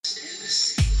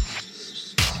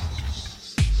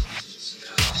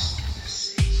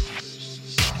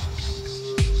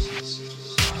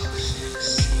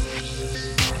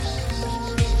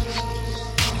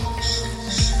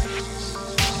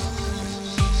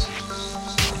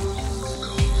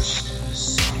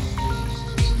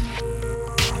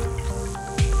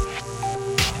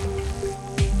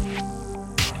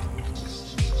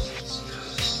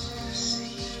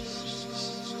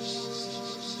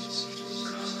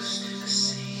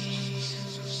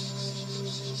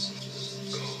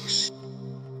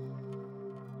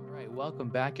welcome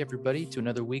back, everybody, to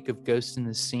another week of Ghost in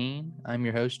the Scene. I'm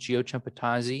your host, Gio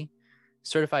Chumpatazzi,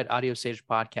 certified audio sage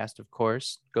podcast, of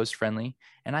course, ghost friendly,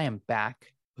 and I am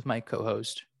back with my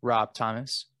co-host, Rob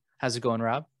Thomas. How's it going,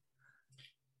 Rob?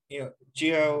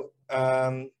 Gio,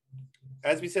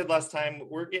 as we said last time,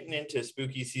 we're getting into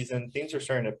spooky season. Things are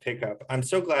starting to pick up. I'm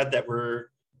so glad that we're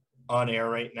on air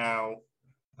right now.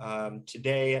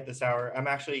 Today at this hour, I'm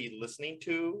actually listening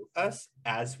to us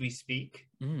as we speak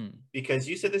because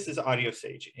you said this is Audio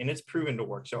Sage and it's proven to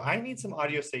work. So I need some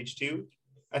Audio Sage too.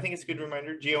 I think it's a good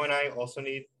reminder. Gio and I also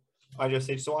need Audio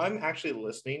Sage. So I'm actually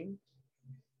listening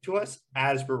to us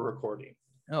as we're recording.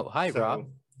 Oh, hi, Rob.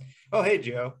 Oh, hey,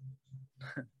 Gio.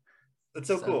 That's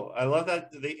so cool. I love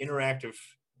that the interactive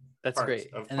that's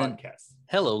great of and podcasts.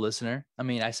 Hello, listener. I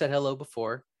mean, I said hello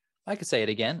before. I could say it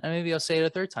again, and maybe I'll say it a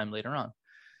third time later on.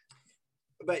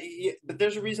 But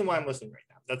there's a reason why I'm listening right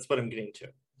now. That's what I'm getting to.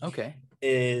 Okay.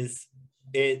 It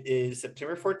is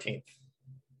September 14th.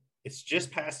 It's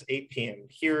just past 8 p.m.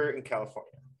 here in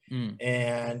California.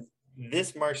 And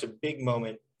this marks a big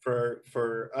moment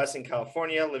for us in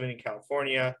California, living in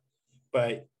California.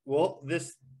 But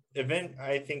this event,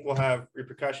 I think, will have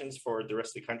repercussions for the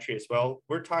rest of the country as well.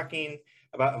 We're talking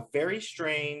about a very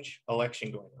strange election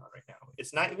going on right now.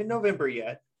 It's not even November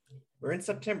yet. We're in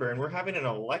September and we're having an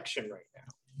election right now.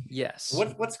 Yes.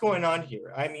 What's going on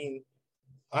here? I mean,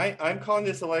 I'm calling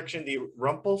this election the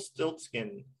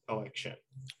Rumpelstiltskin election.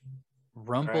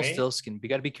 Rumpelstiltskin. Right? We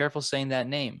got to be careful saying that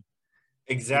name.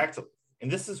 Exactly.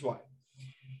 And this is why.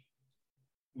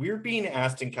 We're being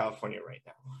asked in California right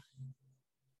now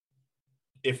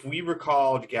if we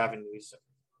recalled Gavin Newsom.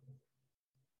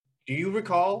 Do you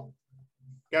recall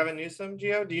Gavin Newsom,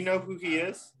 Gio? Do you know who he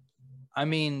is? I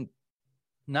mean,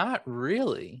 not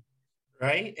really.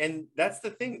 Right? And that's the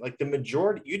thing. Like the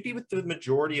majority, you'd be with the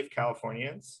majority of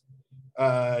Californians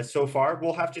so far.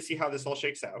 We'll have to see how this all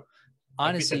shakes out.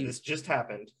 Honestly, like we said, this just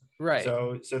happened. Right.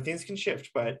 So things can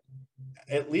shift, but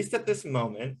at least at this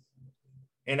moment,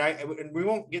 and we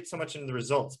won't get so much into the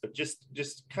results, but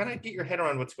just kind of get your head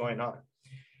around what's going on.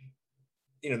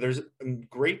 There's a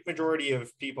great majority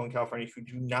of people in California who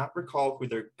do not recall who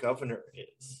their governor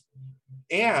is.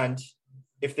 And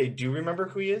if they do remember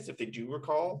who he is, if they do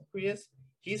recall who he is,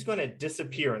 he's going to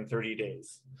disappear in 30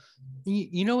 days.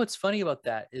 You know what's funny about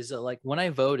that is that, like, when I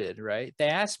voted, right, they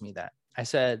asked me that. I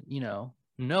said, no,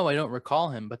 I don't recall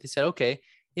him. But they said, okay,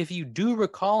 if you do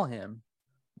recall him,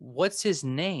 what's his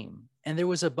name? And there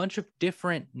was a bunch of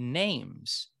different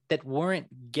names that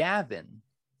weren't Gavin.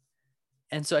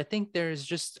 And so I think there's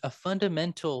just a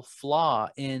fundamental flaw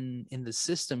in the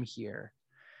system here,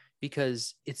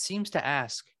 because it seems to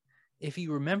ask if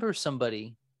you remember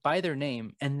somebody by their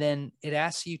name and then it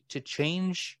asks you to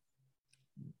change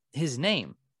his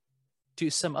name to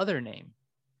some other name.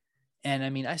 And I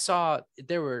mean, I saw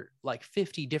there were like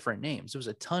 50 different names. There was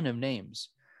a ton of names.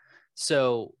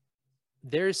 So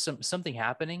there's something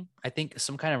happening. I think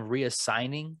some kind of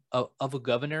reassigning of a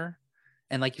governor.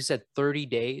 And like you said, 30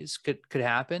 days could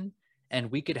happen. And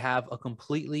we could have a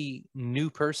completely new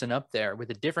person up there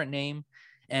with a different name.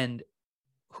 And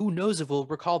who knows if we'll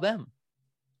recall them.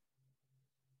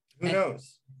 Who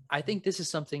knows? I think this is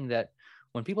something that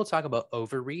when people talk about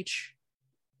overreach,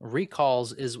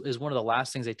 recalls is one of the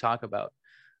last things they talk about.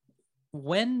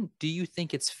 When do you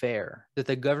think it's fair that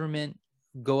the government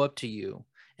go up to you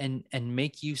and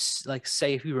make you like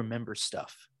say if you remember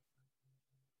stuff?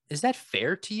 Is that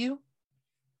fair to you?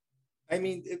 I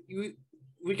mean,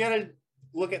 we got to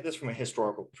look at this from a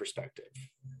historical perspective.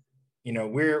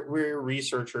 We're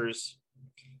researchers,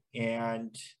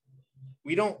 and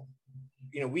we don't.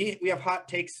 We have hot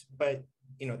takes, but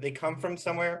they come from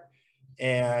somewhere,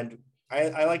 and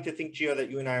I like to think, Gio, that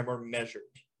you and I are more measured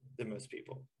than most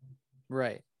people.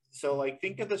 Right. So, like,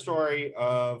 think of the story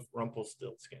of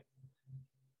Rumpelstiltskin.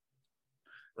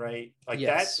 Right? Like,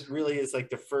 yes. That really is like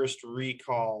the first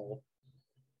recall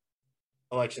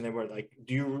election. They were like,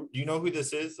 do you know who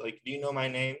this is? Like, do you know my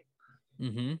name?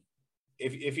 Mm-hmm.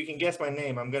 If you can guess my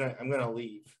name, I'm gonna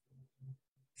leave.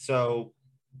 So,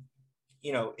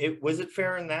 was it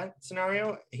fair in that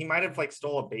scenario? He might have like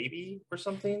stole a baby or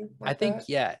something like that.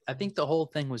 Yeah. I think the whole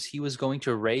thing was he was going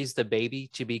to raise the baby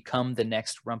to become the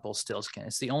next Rumpelstiltskin.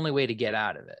 It's the only way to get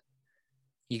out of it.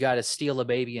 You got to steal a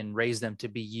baby and raise them to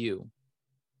be you.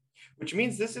 Which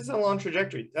means this is a long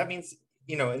trajectory. That means,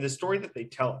 in the story that they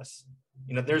tell us,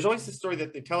 there's always the story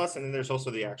that they tell us, and then there's also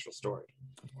the actual story.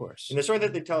 Of course. In the story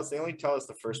that they tell us, they only tell us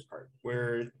the first part,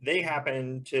 where they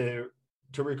happen to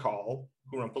recall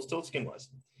who Rumpelstiltskin was.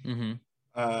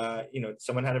 Mm-hmm.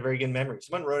 Someone had a very good memory.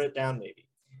 Someone wrote it down, maybe.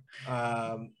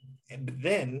 But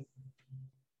then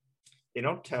they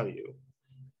don't tell you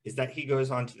is that he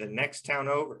goes on to the next town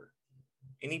over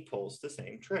and he pulls the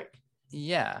same trick.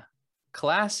 Yeah.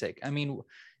 Classic. I mean,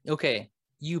 okay,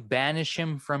 you banish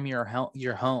him from your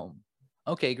home.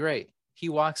 Okay, great. He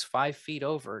walks 5 feet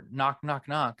over, knock, knock,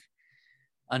 knock.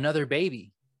 Another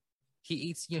baby. He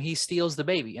eats, he steals the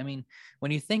baby. I mean,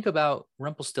 when you think about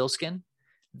Rumpelstiltskin,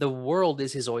 the world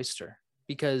is his oyster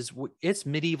because it's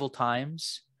medieval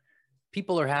times.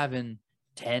 People are having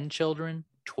 10 children,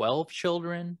 12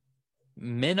 children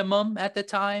minimum at the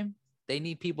time. They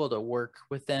need people to work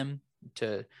with them,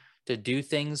 to do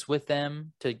things with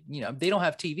them, to, they don't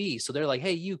have TV. So they're like,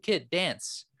 hey, you kid,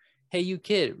 dance. Hey, you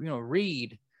kid,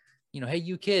 read. Hey,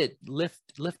 you kid,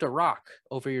 lift a rock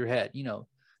over your head,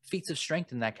 feats of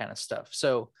strength and that kind of stuff.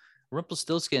 So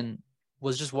Rumpelstiltskin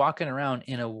was just walking around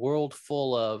in a world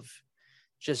full of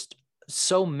just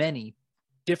so many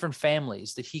different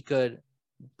families that he could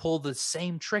pull the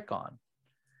same trick on.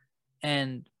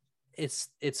 And it's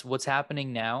what's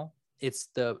happening now. It's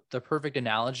the perfect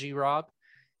analogy, Rob,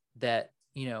 that,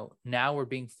 now we're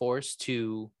being forced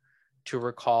to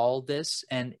recall this.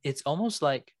 And it's almost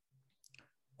like,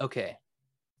 okay,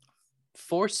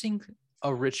 forcing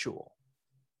a ritual,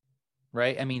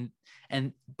 right? I mean,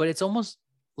 but it's almost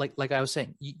like I was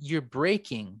saying, you're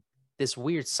breaking this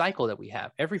weird cycle that we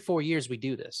have. Every 4 years we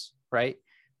do this, right?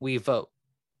 We vote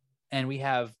and we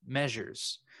have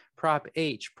measures, Prop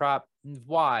H, Prop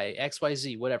Y,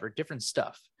 XYZ, whatever, different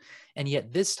stuff. And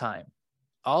yet this time,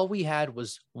 all we had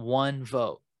was one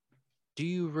vote. Do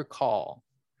you recall?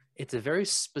 It's a very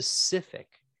specific,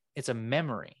 it's a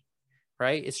memory,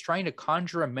 right? It's trying to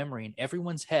conjure a memory in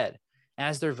everyone's head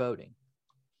as they're voting.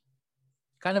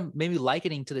 Kind of maybe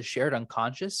likening to the shared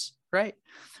unconscious, right?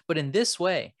 But in this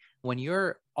way, when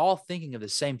you're all thinking of the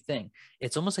same thing,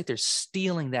 it's almost like they're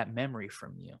stealing that memory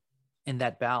from you in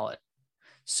that ballot.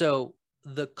 So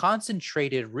the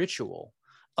concentrated ritual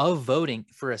of voting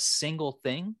for a single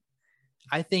thing,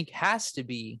 I think, has to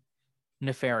be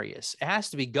nefarious. It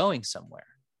has to be going somewhere.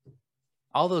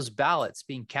 All those ballots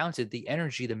being counted, the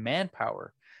energy, the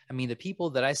manpower. I mean, the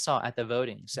people that I saw at the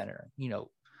voting center,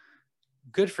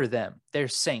 good for them. They're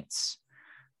saints,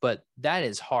 but that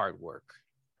is hard work,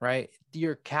 right?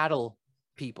 You're cattle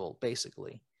people,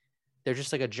 basically. They're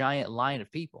just like a giant line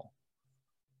of people.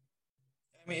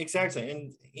 I mean, exactly.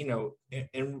 And,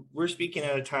 and we're speaking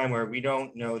at a time where we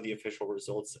don't know the official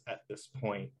results at this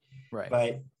point. Right.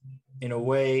 But in a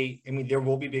way, I mean, there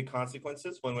will be big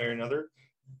consequences one way or another.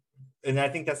 And I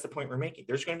think that's the point we're making.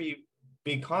 There's going to be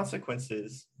big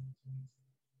consequences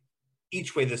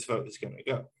each way this vote is going to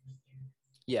go.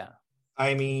 Yeah.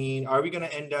 I mean, are we going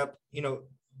to end up,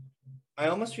 I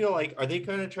almost feel like, are they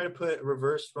going to try to put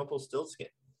reverse Rumpelstiltskin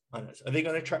on us? Are they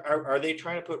going to try? Are they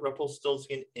trying to put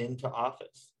Rumpelstiltskin into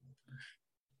office?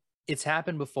 It's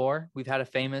happened before. We've had a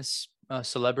famous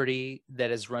celebrity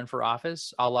that has run for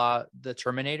office, a la the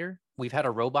Terminator. We've had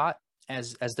a robot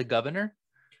as the governor,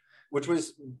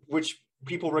 which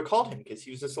people recalled him because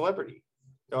he was a celebrity.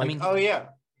 They're like, I mean, oh yeah,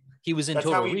 he was in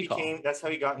Total Recall. That's how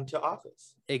he got into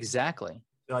office. Exactly.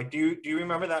 They're like, do you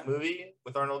remember that movie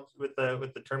with Arnold with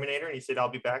the Terminator? And he said, I'll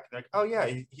be back. And they're like, oh yeah,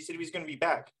 he said he was going to be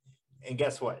back. And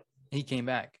guess what? He came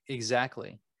back.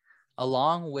 Exactly.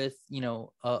 Along with,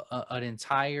 an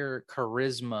entire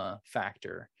charisma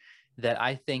factor that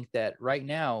I think that right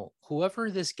now,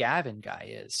 whoever this Gavin guy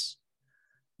is,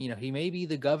 he may be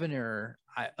the governor.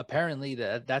 Apparently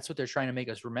that's what they're trying to make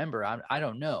us remember. I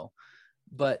don't know.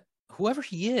 But whoever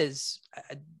he is,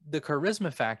 the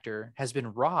charisma factor has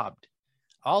been robbed.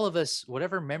 All of us,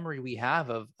 whatever memory we have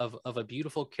of a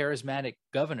beautiful, charismatic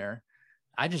governor,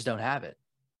 I just don't have it.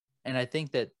 And I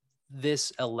think that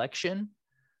this election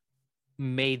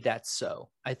made that so.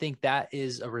 I think that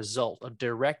is a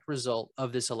direct result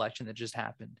of this election that just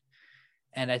happened.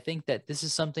 And I think that this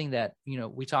is something that,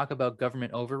 we talk about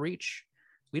government overreach.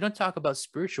 We don't talk about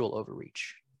spiritual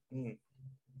overreach. Mm.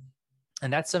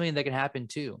 And that's something that can happen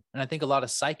too. And I think a lot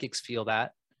of psychics feel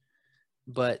that.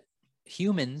 But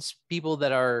humans, people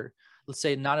that are, let's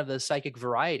say, not of the psychic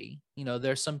variety,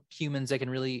 there's some humans that can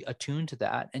really attune to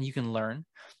that and you can learn.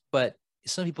 But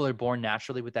some people are born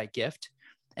naturally with that gift.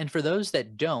 And for those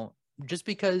that don't, just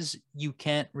because you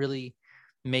can't really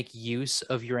make use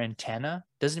of your antenna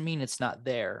doesn't mean it's not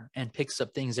there and picks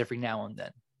up things every now and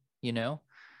then,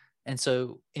 And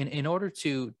so in order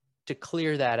to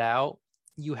clear that out,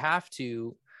 you have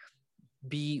to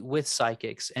be with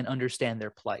psychics and understand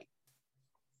their plight.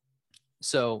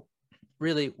 So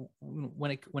really,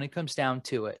 when it comes down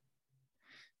to it,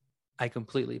 I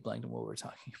completely blanked on what we're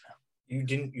talking about.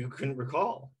 You couldn't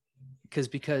recall.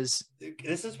 Because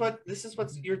this is what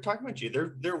you're talking about.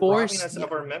 They're robbing us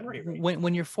of our memory.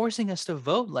 When you're forcing us to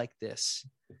vote like this,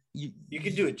 You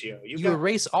can do it, Gio. You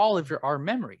erase all of our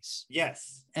memories.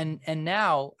 Yes. And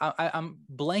now I'm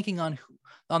blanking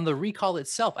on the recall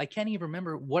itself. I can't even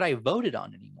remember what I voted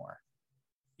on anymore.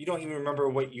 You don't even remember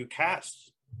what you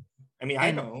cast. I mean,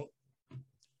 I know.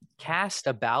 Cast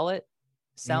a ballot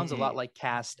sounds a lot like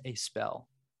cast a spell.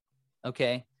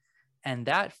 Okay. And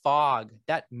that fog,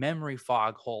 that memory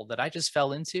fog hole that I just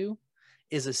fell into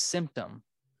is a symptom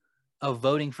of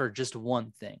voting for just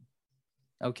one thing.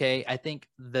 Okay. I think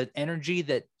the energy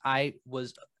that I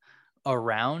was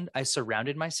around, I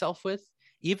surrounded myself with,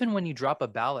 even when you drop a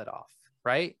ballot off,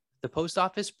 right? The post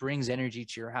office brings energy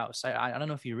to your house. I don't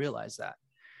know if you realize that,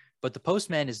 but the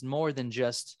postman is more than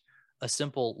just a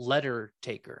simple letter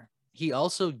taker. He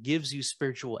also gives you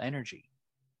spiritual energy.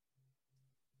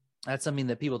 That's something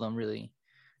that people don't really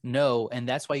know. And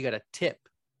that's why you got to tip.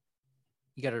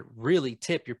 You got to really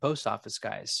tip your post office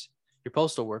guys, your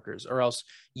postal workers, or else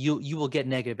you will get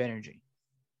negative energy.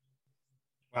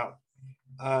 Wow.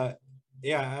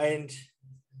 Yeah. And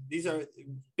these are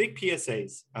big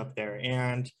PSAs up there.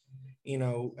 And, you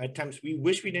know, at times we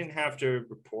wish we didn't have to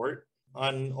report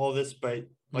on all this, but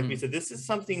like we said, this is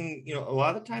something, you know, a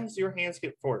lot of times your hands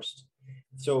get forced.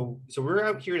 So we're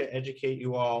out here to educate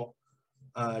you all,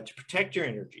 to protect your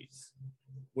energies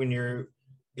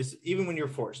even when you're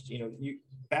forced. You know,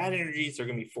 bad energies are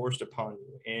going to be forced upon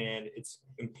you, and it's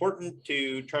important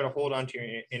to try to hold on to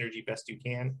your energy best you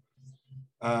can.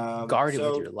 Guard it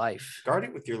with your life. Guard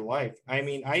it with your life. I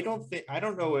mean, I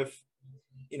don't know if,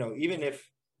 you know, even if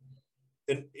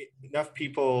enough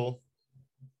people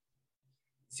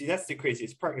see, that's the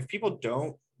craziest part. If people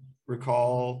don't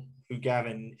recall who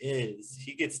Gavin is,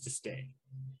 he gets to stay,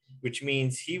 which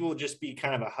means he will just be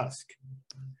kind of a husk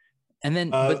and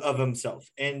then of himself.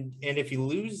 And if he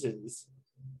loses,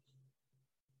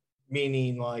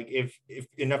 meaning like if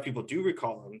enough people do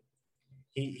recall him,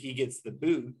 he gets the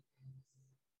boot.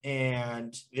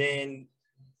 And then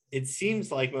it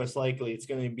seems like most likely it's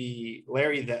going to be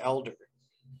Larry the Elder.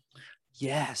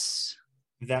 Yes.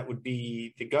 That would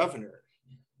be the governor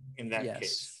in that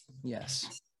case.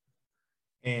 Yes.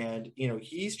 And, you know,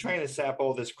 he's trying to sap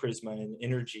all this charisma and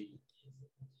energy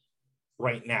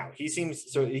right now.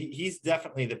 He's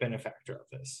definitely the benefactor of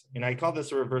this. And I call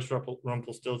this a reverse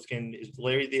Rumpelstiltskin. Is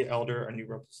Larry the Elder a new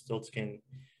Rumpelstiltskin?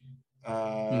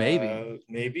 Maybe.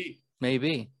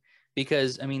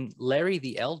 Because, I mean, Larry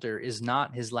the Elder is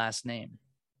not his last name.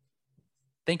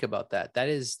 Think about that. That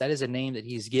is a name that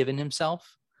he's given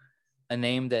himself, a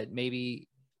name that maybe,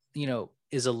 you know,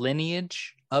 is a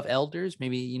lineage of elders.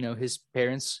 Maybe, you know, his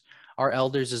parents are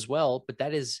elders as well, but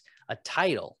that is a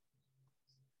title.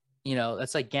 You know,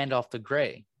 that's like Gandalf the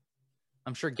Grey.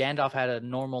 I'm sure Gandalf had a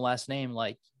normal last name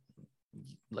like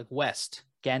West,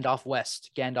 Gandalf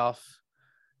West, Gandalf,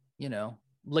 you know,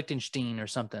 Liechtenstein or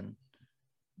something.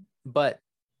 But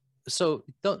so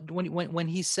when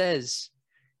he says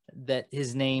that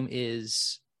his name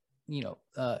is, you know,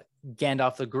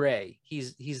 Gandalf the Grey,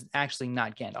 he's actually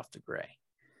not Gandalf the Grey.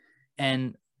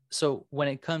 And so when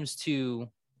it comes to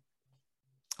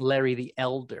Larry the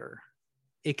Elder,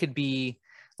 it could be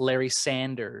Larry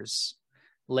Sanders,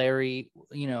 Larry,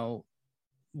 you know,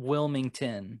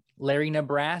 Wilmington, Larry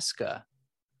Nebraska,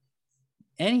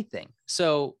 anything.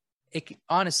 So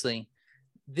honestly,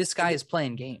 this guy is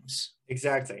playing games.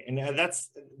 Exactly. And that's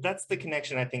the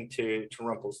connection, I think, to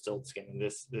Rumpelstiltskin in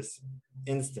this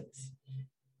instance.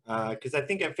 Because I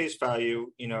think at face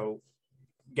value, you know,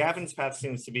 Gavin's path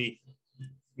seems to be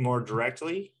more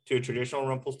directly to a traditional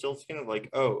Rumpelstiltskin of like,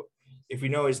 oh, if we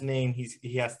know his name,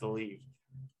 he has to leave.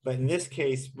 But in this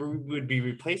case, we would be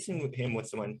replacing him with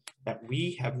someone that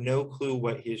we have no clue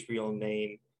what his real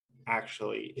name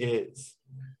actually is.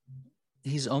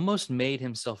 He's almost made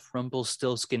himself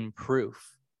Rumpelstiltskin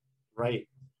proof. Right.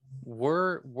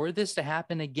 Were this to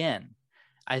happen again,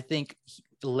 I think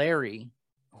Larry,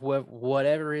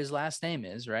 whatever his last name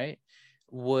is, right,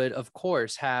 would of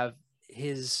course have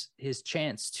his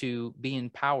chance to be in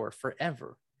power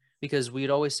forever, because we'd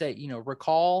always say, you know,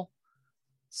 recall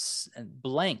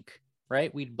blank,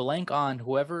 right? We'd blank on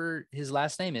whoever his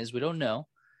last name is. We don't know.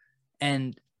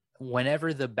 And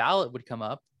whenever the ballot would come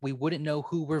up, we wouldn't know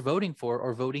who we're voting for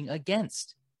or voting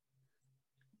against.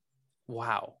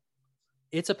 Wow.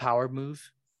 It's a power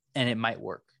move, and it might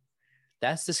work.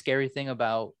 That's the scary thing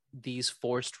about these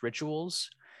forced rituals,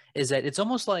 is that it's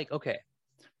almost like, okay,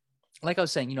 like I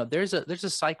was saying, you know, there's a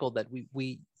cycle that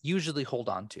we usually hold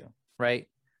on to, right?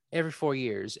 Every 4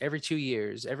 years, every 2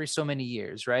 years, every so many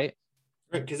years, right?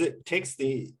 Right, because it takes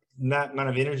that amount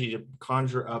of energy to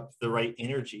conjure up the right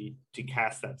energy to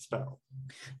cast that spell.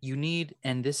 You need,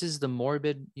 and this is the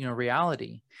morbid, you know,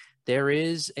 reality, There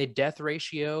is a death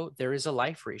ratio. There is a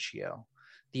life ratio.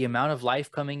 The amount of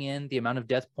life coming in, the amount of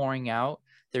death pouring out,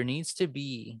 there needs to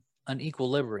be an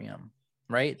equilibrium,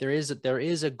 right? There is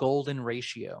a golden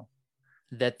ratio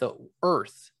that the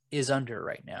earth is under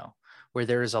right now, where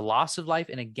there is a loss of life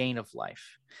and a gain of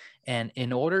life. And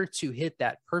in order to hit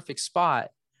that perfect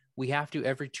spot, we have to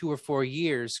every 2 or 4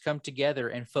 years come together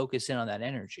and focus in on that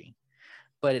energy.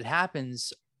 But it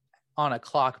happens on a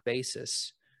clock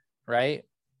basis, right?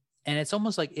 And it's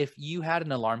almost like if you had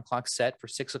an alarm clock set for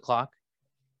 6 o'clock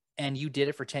and you did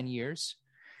it for 10 years,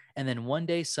 and then one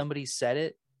day somebody set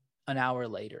it an hour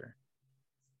later,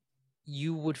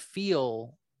 you would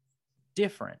feel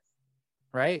different,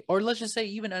 right? Or let's just say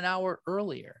even an hour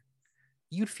earlier,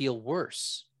 you'd feel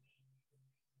worse,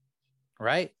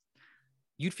 right?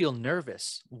 You'd feel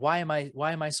nervous. Why am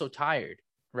I so tired,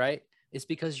 right? It's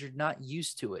because you're not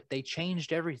used to it. They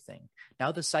changed everything.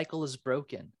 Now the cycle is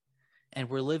broken, and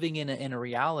we're living in a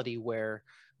reality where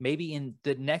maybe in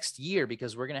the next year,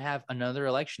 because we're going to have another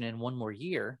election in 1 more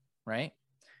year, right?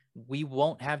 We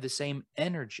won't have the same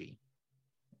energy.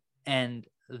 And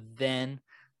then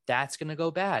that's going to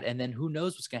go bad. And then who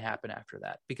knows what's going to happen after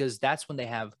that, because that's when they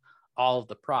have all of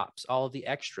the props, all of the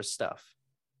extra stuff.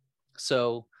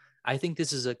 So I think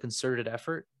this is a concerted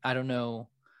effort. I don't know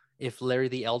if Larry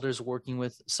the Elder is working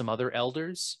with some other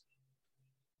elders,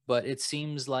 but it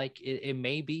seems like it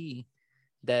may be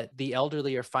that the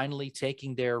elderly are finally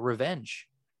taking their revenge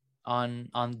on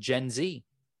Gen Z.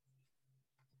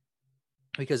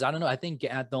 Because I don't know, I think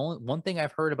the only one thing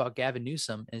I've heard about Gavin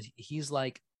Newsom is he's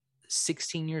like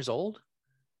 16 years old,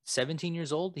 17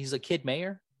 years old. He's a kid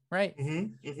mayor, right?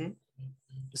 Mm-hmm, mm-hmm.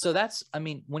 So that's, I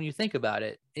mean, when you think about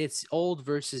it, it's old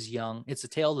versus young. It's a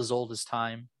tale as old as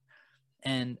time.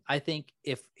 And I think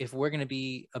if we're going to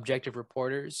be objective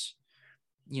reporters,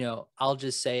 you know, I'll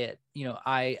just say it. You know,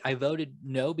 I voted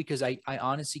no because I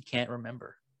honestly can't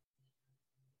remember.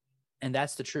 And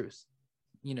that's the truth.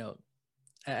 You know,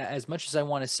 as much as I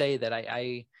want to say that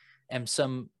I am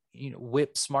some, you know,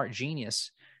 whip smart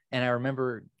genius and I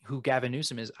remember who Gavin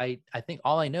Newsom is, I think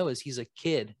all I know is he's a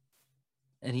kid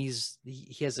and he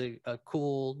has a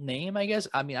cool name, I guess.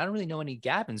 I mean, I don't really know any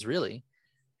Gavins really.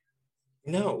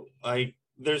 No,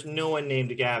 there's no one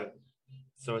named Gavin.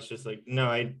 So it's just like, no,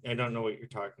 I don't know what you're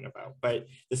talking about. But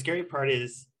the scary part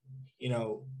is, you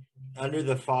know, under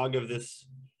the fog of this,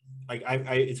 like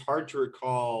it's hard to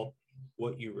recall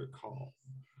what you recall.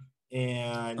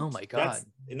 And oh my God.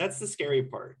 That's the scary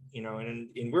part, you know, and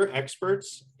we're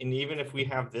experts. And even if we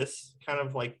have this kind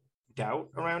of like doubt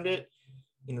around it,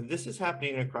 you know, this is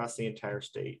happening across the entire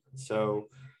state. So,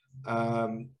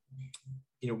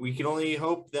 you know, we can only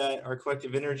hope that our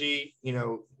collective energy, you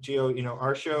know, Gio, you know,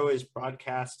 our show is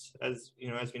broadcast as, you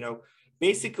know, as we know,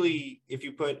 basically, if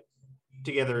you put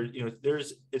together, you know,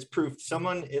 it's proof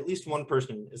someone, at least one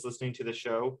person is listening to the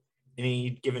show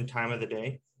any given time of the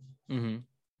day.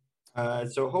 Mm-hmm.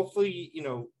 So hopefully, you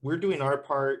know, we're doing our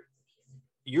part.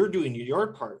 You're doing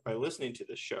your part by listening to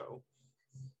the show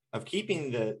of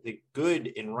keeping the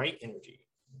good and right energy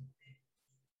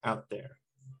out there.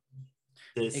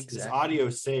 This audio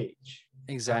sage.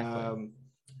 Exactly.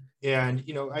 And,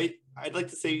 you know, I'd like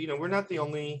to say, you know, we're not the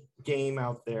only game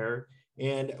out there.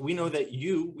 And we know that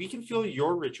we can feel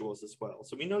your rituals as well.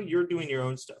 So we know you're doing your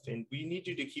own stuff and we need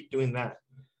you to keep doing that.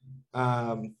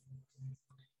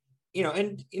 You know,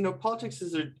 and, you know, politics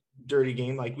is a dirty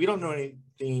game. Like, we don't know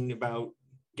anything about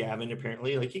Gavin,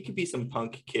 apparently. Like, he could be some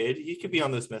punk kid. He could be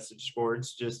on those message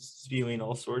boards just spewing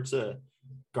all sorts of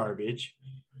garbage.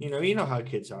 You know how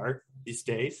kids are these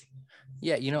days.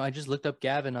 Yeah, you know, I just looked up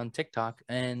Gavin on TikTok,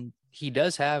 and he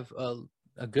does have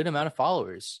a good amount of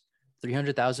followers,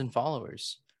 300,000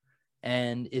 followers.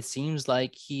 And it seems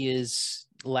like he is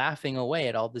laughing away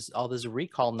at all this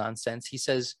recall nonsense. He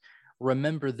says,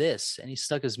 "Remember this," and he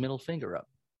stuck his middle finger up.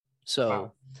 So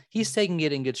wow. He's taking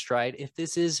it in good stride. If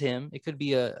this is him, it could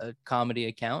be a comedy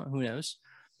account. Who knows?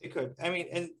 It could. I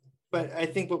mean, but I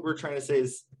think what we're trying to say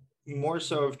is more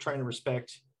so of trying to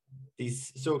respect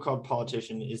these so-called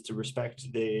politicians is to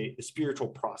respect the spiritual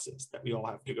process that we all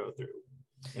have to go through.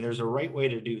 And there's a right way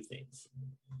to do things.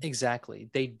 Exactly.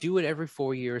 They do it every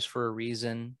 4 years for a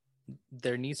reason.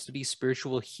 There needs to be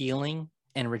spiritual healing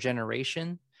and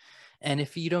regeneration. And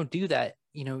if you don't do that,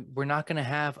 you know, we're not going to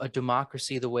have a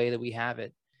democracy the way that we have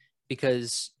it,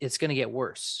 because it's going to get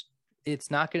worse.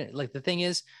 It's not going to, like, the thing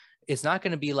is, it's not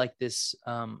going to be like this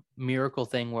miracle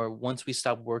thing where once we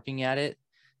stop working at it,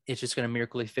 it's just going to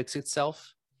miraculously fix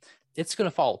itself. It's going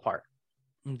to fall apart.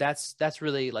 That's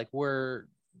really like we're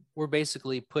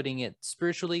basically putting it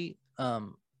spiritually,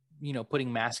 you know,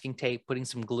 putting masking tape, putting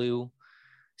some glue,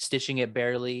 stitching it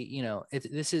barely.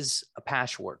 This is a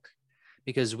patchwork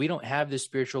because we don't have the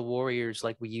spiritual warriors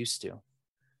like we used to.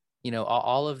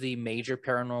 All of the major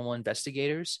paranormal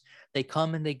investigators, they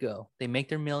come and they go. They make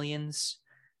their millions.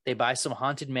 They buy some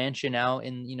haunted mansion out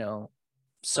in,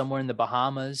 somewhere in the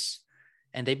Bahamas,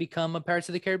 and they become a Pirates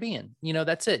of the Caribbean.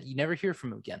 That's it. You never hear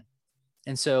from them again.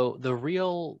 And so the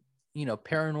real,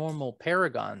 paranormal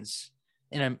paragons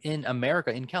in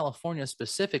America, in California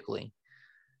specifically,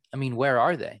 I mean, where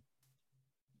are they?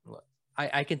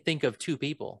 I can think of two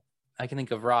people. I can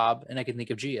think of Rob and I can think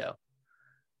of Gio.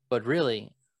 But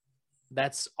really,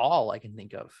 that's all I can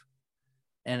think of.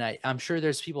 And I'm sure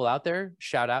there's people out there.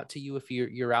 Shout out to you if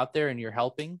you're out there and you're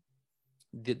helping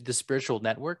the spiritual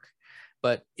network.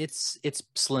 But it's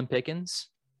slim pickings.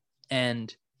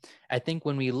 And I think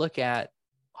when we look at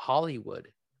Hollywood,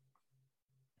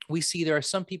 we see there are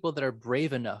some people that are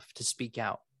brave enough to speak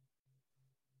out,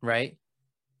 right?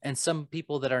 And some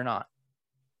people that are not.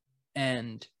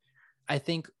 And I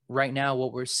think right now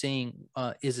what we're seeing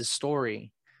is a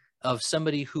story of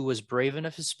somebody who was brave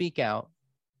enough to speak out,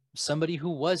 somebody who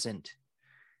wasn't,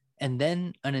 and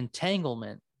then an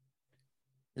entanglement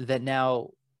that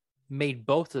now made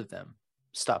both of them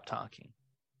stop talking,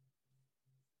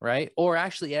 right? Or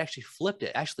actually, it actually flipped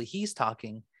it. Actually, he's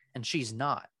talking and she's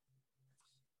not.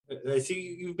 I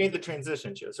see you've made the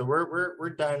transition, Joe. So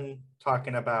we're done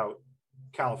talking about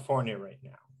California right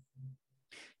now.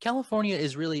 California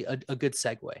is really a good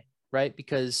segue, right?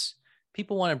 Because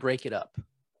people want to break it up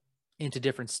into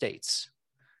different states,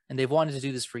 and they've wanted to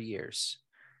do this for years,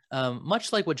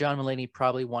 much like what John Mulaney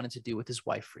probably wanted to do with his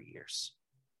wife for years,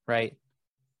 right?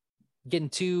 Getting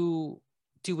too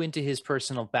into his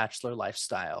personal bachelor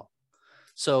lifestyle.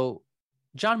 So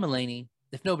John Mulaney,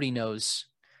 if nobody knows,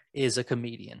 is a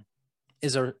comedian,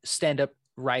 is a stand-up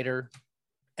writer,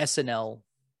 SNL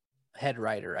head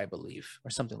writer, I believe, or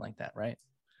something like that, right?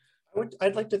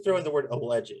 I'd like to throw in the word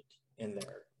alleged in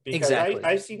there, because exactly.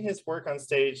 I've seen his work on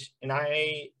stage, and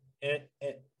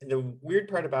the weird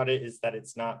part about it is that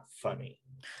it's not funny.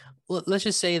 Well, let's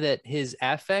just say that his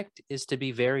affect is to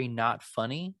be very not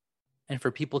funny, and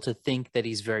for people to think that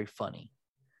he's very funny.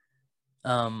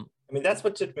 I mean, that's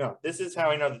what took me off. This is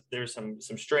how I know that there's some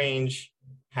strange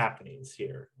happenings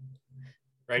here,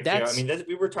 right? I mean,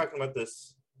 we were talking about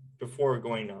this before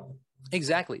going on.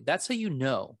 Exactly. That's how you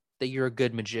know that you're a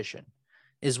good magician,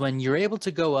 is when you're able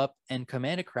to go up and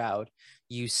command a crowd,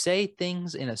 you say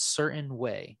things in a certain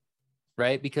way,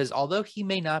 right? Because although he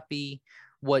may not be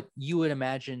what you would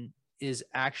imagine is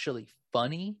actually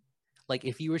funny, like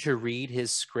if you were to read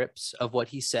his scripts of what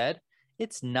he said,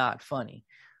 it's not funny.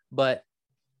 But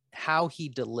how he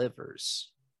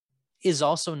delivers is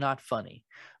also not funny.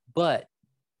 But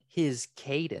his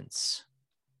cadence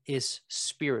is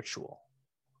spiritual.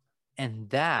 And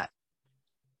that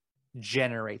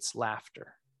generates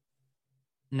laughter.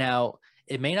 Now,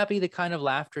 it may not be the kind of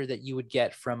laughter that you would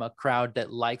get from a crowd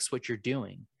that likes what you're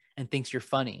doing and thinks you're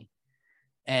funny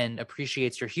and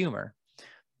appreciates your humor,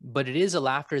 but it is a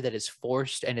laughter that is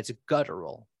forced and it's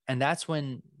guttural. And that's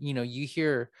when, you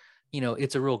hear,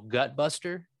 it's a real gut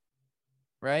buster,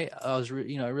 right? I was, I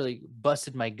really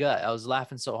busted my gut. I was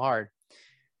laughing so hard.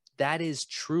 That is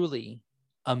truly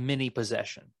a mini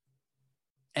possession.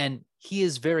 And he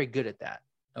is very good at that.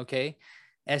 Okay.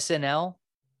 SNL,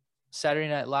 Saturday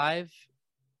Night Live,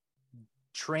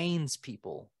 trains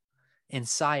people in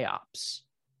psyops,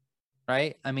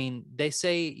 right? I mean, they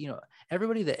say,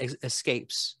 everybody that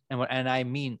escapes, and I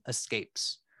mean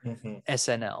escapes,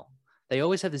 SNL, they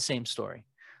always have the same story.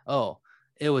 Oh,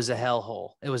 it was a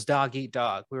hellhole. It was dog eat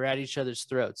dog. We were at each other's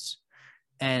throats.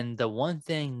 And the one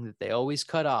thing that they always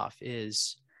cut off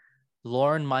is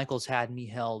Lorne Michaels had me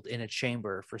held in a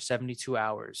chamber for 72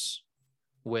 hours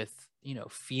with,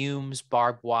 fumes,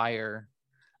 barbed wire,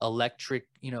 electric,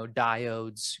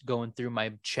 diodes going through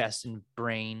my chest and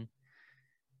brain,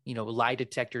 lie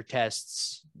detector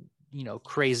tests,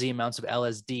 crazy amounts of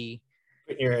LSD.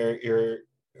 Your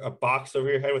a box over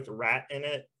your head with a rat in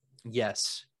it.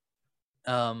 Yes.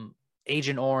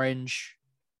 Agent Orange,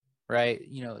 right?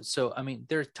 So, I mean,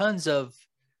 there's tons of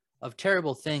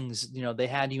terrible things. They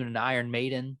had you in an Iron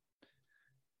Maiden.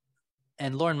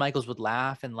 And Lorne Michaels would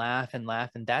laugh and laugh and laugh.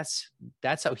 And that's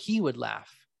how he would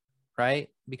laugh, right?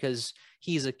 Because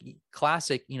he's a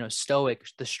classic, stoic,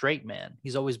 the straight man.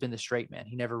 He's always been the straight man.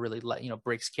 He never really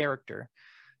breaks character.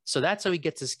 So that's how he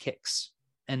gets his kicks.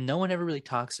 And no one ever really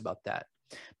talks about that.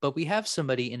 But we have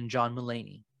somebody in John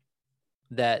Mulaney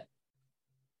that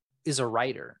is a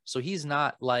writer. So he's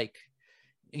not like,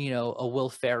 a Will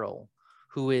Ferrell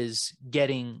who is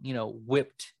getting,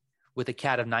 whipped with a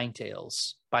cat of nine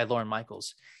tails by Lorne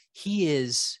Michaels. He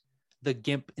is the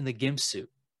gimp in the gimp suit,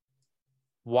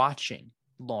 watching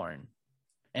Lorne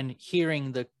and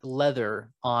hearing the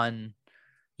leather on,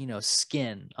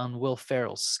 skin, on Will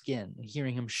Ferrell's skin,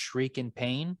 hearing him shriek in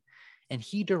pain. And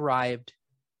he derived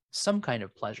some kind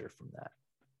of pleasure from that.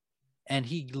 And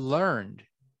he learned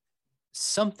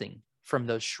something from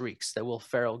those shrieks that Will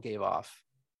Ferrell gave off,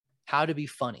 how to be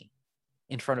funny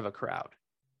in front of a crowd.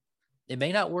 It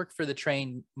may not work for the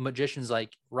trained magicians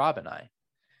like Rob and I,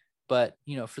 but,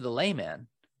 for the layman,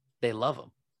 they love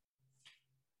him.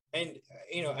 And,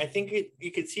 I think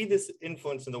you could see this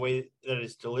influence in the way that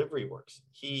his delivery works.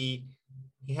 He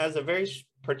has a very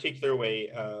particular way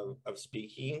of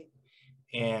speaking.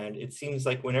 And it seems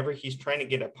like whenever he's trying to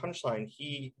get a punchline,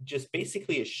 he just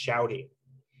basically is shouting.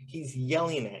 He's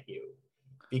yelling at you,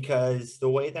 because the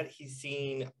way that he's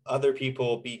seen other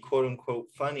people be quote unquote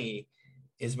funny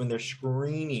is when they're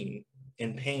screaming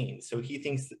in pain. So he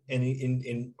thinks,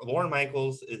 and Lorne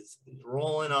Michaels is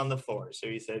rolling on the floor. So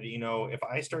he said, if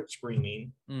I start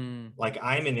screaming like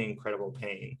I'm in incredible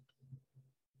pain,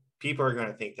 people are going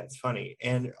to think that's funny.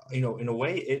 And, in a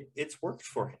way, it's worked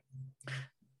for him.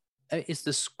 It's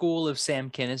the school of Sam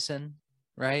Kinison,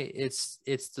 right? It's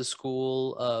the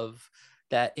school of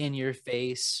that in your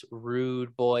face,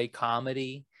 rude boy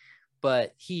comedy,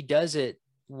 but he does it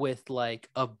with like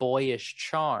a boyish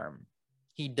charm.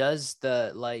 He does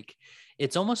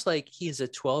it's almost like he's a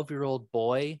 12-year-old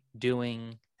boy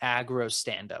doing aggro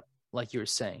stand-up, like you were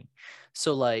saying.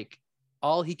 So like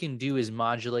all he can do is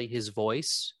modulate his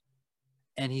voice,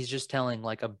 and he's just telling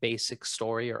like a basic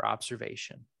story or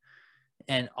observation.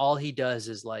 And all he does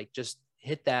is like just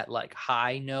hit that like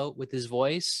high note with his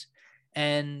voice,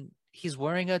 and he's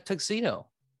wearing a tuxedo,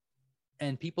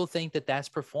 and people think that that's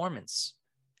performance,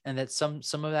 and that some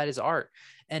of that is art.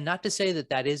 And not to say that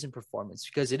that isn't performance,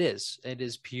 because it is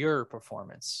pure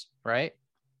performance, right?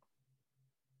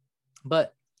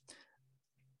 But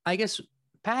I guess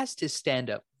past his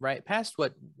stand-up, right, past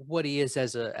what he is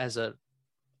as a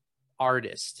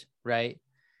artist, right,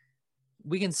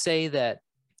 we can say that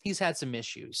he's had some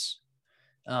issues,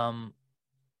 a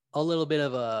little bit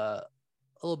of a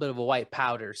white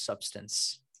powder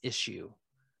substance issue,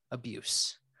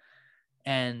 abuse.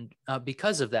 And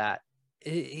because of that,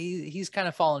 he's kind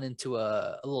of fallen into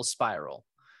a little spiral.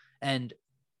 And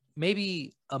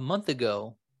maybe a month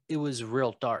ago, it was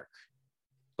real dark.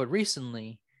 But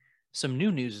recently, some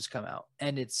new news has come out,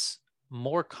 and it's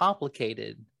more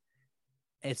complicated.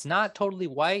 It's not totally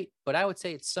white, but I would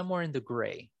say it's somewhere in the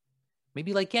gray,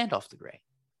 maybe like Gandalf the Grey.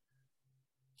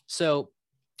 So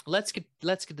let's get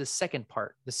the second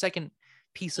part, the second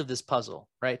piece of this puzzle,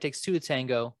 right? It takes two to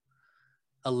tango.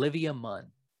 Olivia Munn.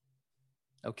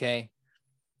 Okay.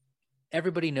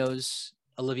 Everybody knows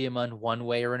Olivia Munn one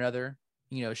way or another.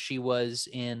 She was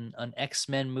in an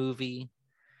X-Men movie,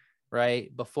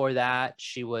 right? Before that,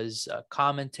 she was a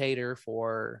commentator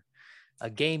for a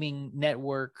gaming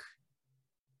network,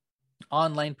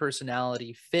 online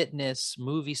personality, fitness,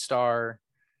 movie star.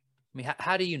 I mean,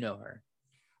 how do you know her?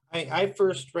 I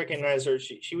first recognized her.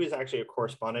 She was actually a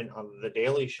correspondent on The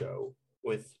Daily Show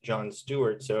with Jon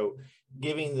Stewart. So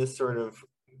giving this sort of,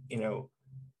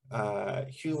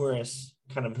 humorous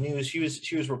kind of news, she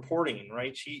was reporting,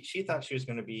 right? She thought she was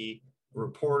going to be a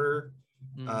reporter.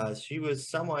 She was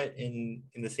somewhat in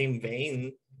the same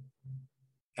vein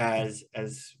as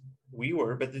we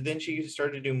were, but then she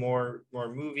started to do more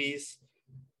movies.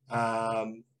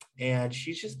 And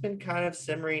she's just been kind of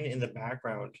simmering in the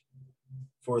background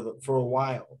for a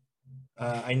while.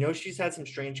 I know she's had some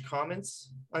strange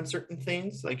comments on certain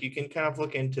things. Like, you can kind of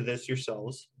look into this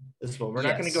yourselves as well. We're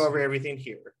not going to go over everything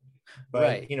here, but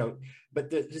right.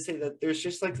 But to say that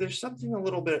there's something a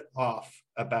little bit off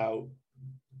about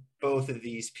both of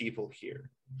these people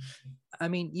here. I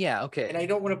mean, yeah, okay. And I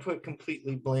don't want to put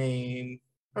completely blame,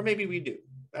 or maybe we do.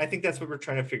 I think that's what we're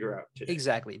trying to figure out today.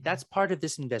 Exactly. That's part of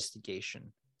this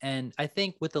investigation. And I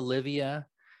think with Olivia,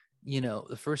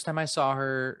 the first time I saw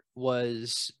her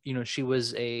was, she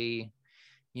was a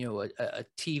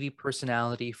TV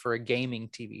personality for a gaming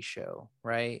TV show,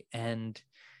 right? And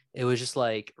it was just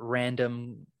like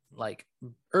random, like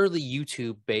early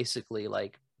YouTube, basically,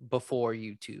 like before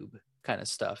YouTube kind of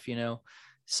stuff,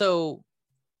 So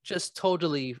just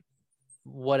totally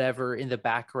whatever in the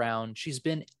background. She's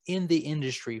been in the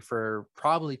industry for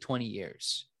probably 20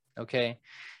 years. Okay.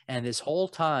 And this whole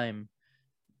time,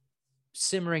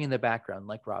 simmering in the background,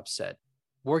 like Rob said,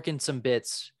 working some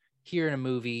bits here in a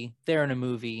movie, there in a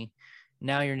movie.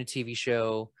 Now you're in a TV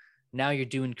show. Now you're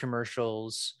doing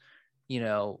commercials,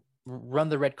 run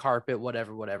the red carpet,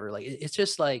 whatever. Like, it's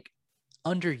just like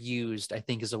underused, I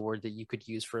think, is a word that you could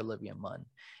use for Olivia Munn.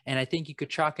 And I think you could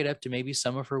chalk it up to maybe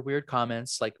some of her weird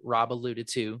comments, like Rob alluded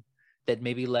to, that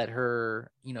maybe let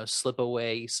her, slip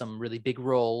away some really big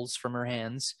roles from her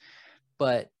hands.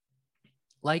 But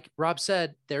like Rob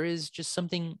said, there is just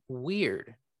something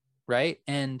weird, right?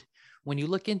 And when you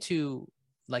look into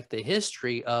like the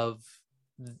history of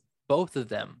both of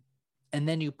them, and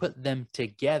then you put them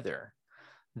together,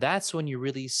 that's when you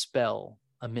really spell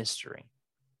a mystery.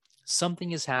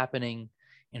 Something is happening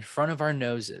in front of our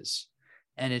noses,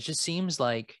 and it just seems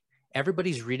like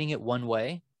everybody's reading it one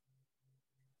way.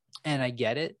 And I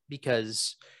get it,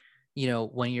 because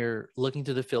when you're looking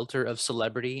through the filter of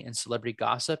celebrity and celebrity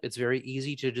gossip, it's very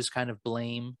easy to just kind of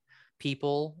blame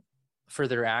people for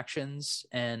their actions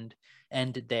and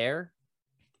end it there.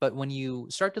 But when you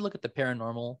start to look at the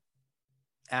paranormal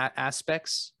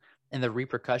aspects and the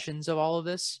repercussions of all of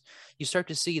this, you start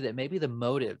to see that maybe the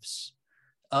motives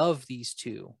of these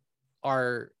two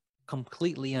are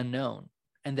completely unknown,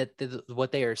 and that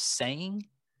what they are saying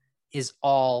is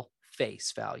all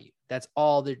face value. That's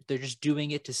all. They're just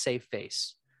doing it to save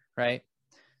face, right?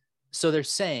 So they're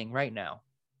saying right now,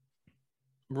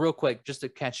 real quick, just to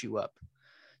catch you up.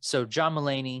 So John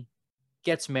Mulaney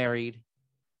gets married,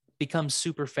 becomes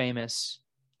super famous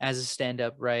as a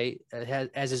stand-up, right?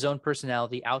 Has his own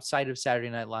personality outside of Saturday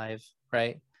Night Live,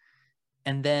 right?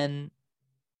 And then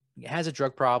has a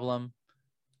drug problem,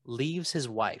 leaves his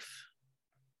wife.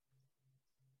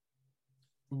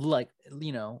 Like,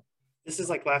 this is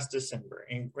like last December,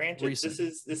 and granted, recent.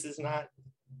 this is not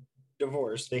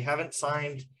divorce. They haven't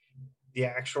signed they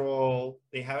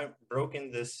haven't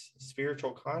broken this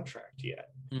spiritual contract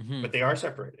yet, but they are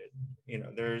separated.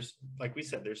 There's, like we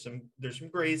said, there's some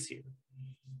grace here.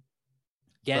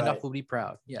 Gandalf will be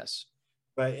proud. Yes.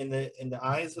 But in the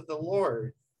eyes of the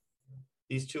Lord,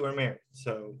 these two are married.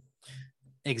 So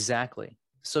exactly.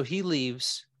 So he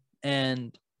leaves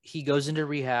and he goes into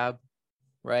rehab,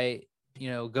 right?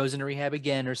 Goes into rehab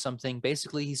again or something.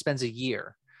 Basically, he spends a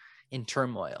year in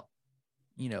turmoil,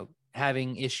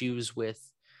 having issues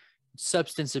with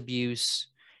substance abuse.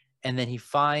 And then he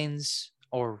finds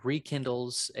or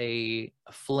rekindles a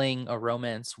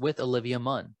romance with Olivia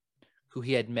Munn, who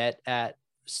he had met at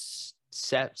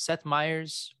Seth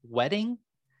Meyers' wedding.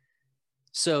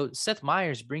 So Seth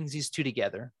Meyers brings these two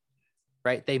together,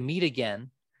 right? They meet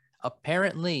again,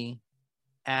 apparently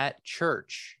at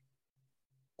church,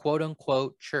 quote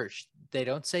unquote church. They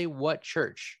don't say what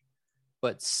church,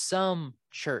 but some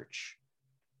church.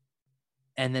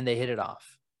 And then they hit it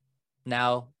off.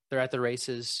 Now they're at the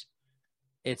races.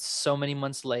 It's so many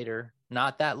months later,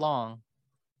 not that long,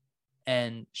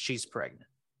 and she's pregnant.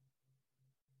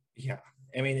 Yeah.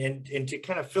 I mean, and to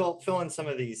kind of fill in some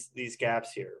of these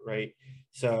gaps here, right?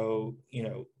 So,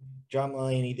 John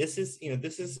Mulaney, this is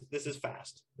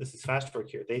fast. This is fast work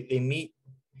here. They meet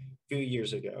a few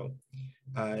years ago.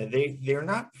 They're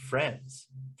not friends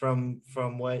from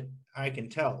what I can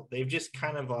tell. They've just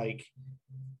kind of like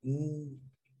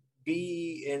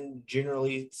be in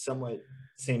generally somewhat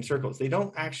same circles. They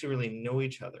don't actually really know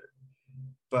each other,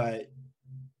 but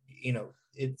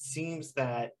it seems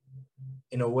that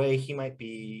in a way he might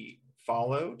be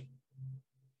followed,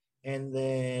 and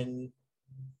then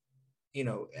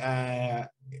it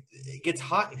gets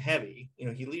hot and heavy.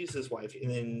 He leaves his wife,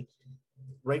 and then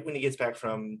right when he gets back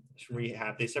from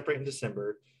rehab, they separate in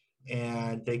December,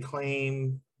 and they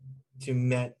claim to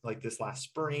met like this last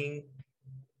spring,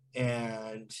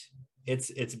 and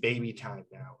it's baby time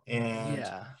now. And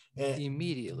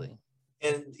immediately,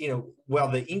 and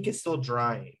the ink is still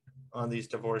drying on these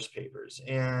divorce papers,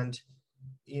 and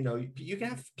you can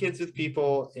have kids with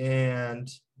people, and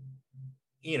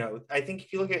I think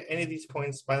if you look at any of these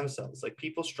points by themselves, like,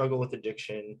 people struggle with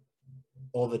addiction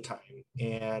all the time,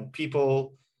 and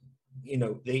people,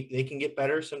 they can get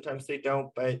better, sometimes they don't,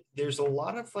 but there's a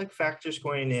lot of like factors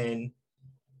going in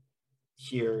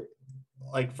here.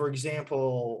 Like, for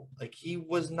example, like, he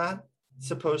was not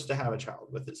supposed to have a child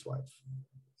with his wife.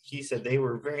 He said they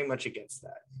were very much against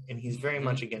that, and he's very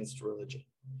much against religion.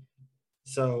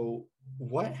 So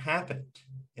what happened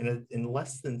in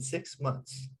less than 6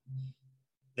 months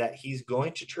that he's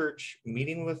going to church,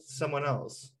 meeting with someone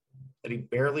else that he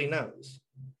barely knows,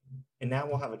 and now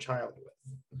we'll have a child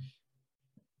with?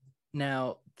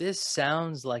 Now, this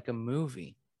sounds like a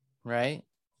movie, right?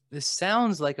 This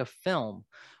sounds like a film,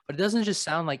 but it doesn't just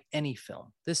sound like any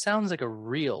film. This sounds like a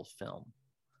real film,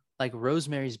 like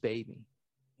Rosemary's Baby.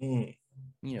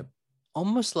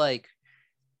 Almost like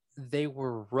they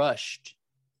were rushed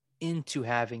into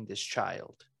having this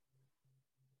child,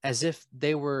 as if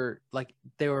they were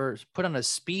put on a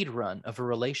speed run of a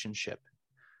relationship.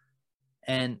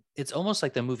 And it's almost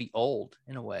like the movie Old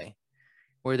in a way,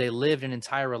 where they lived an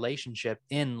entire relationship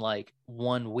in like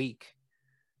 1 week,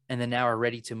 and then now are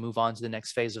ready to move on to the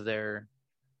next phase of their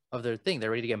thing.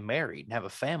 They're ready to get married and have a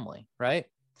family, right?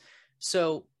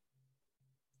 So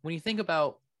when you think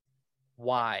about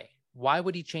why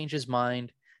would he change his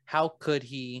mind? How could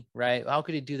he, right? How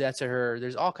could he do that to her?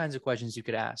 There's all kinds of questions you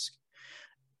could ask.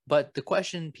 But the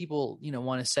question people,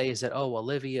 want to say is that, oh,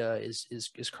 Olivia is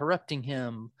corrupting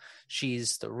him.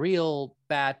 She's the real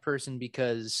bad person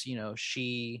because,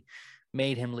 she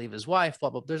made him leave his wife, blah,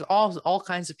 blah. There's all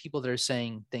kinds of people that are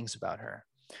saying things about her,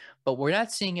 but we're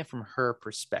not seeing it from her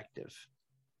perspective.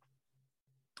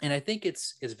 And I think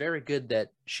it's very good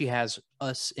that she has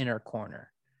us in her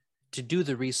corner to do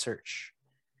the research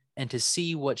and to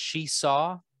see what she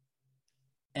saw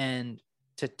and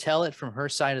to tell it from her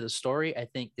side of the story. I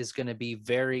think is going to be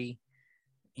very,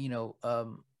 it's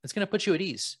going to put you at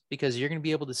ease, because you're going to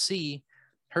be able to see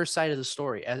her side of the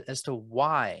story as to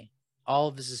why all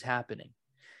of this is happening.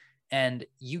 And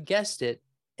you guessed it,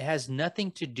 it has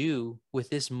nothing to do with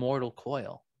this mortal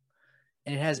coil,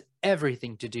 and it has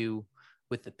everything to do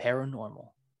with the paranormal.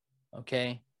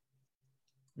 Okay.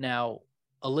 Now,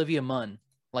 Olivia Munn,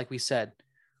 like we said,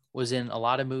 was in a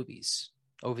lot of movies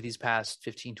over these past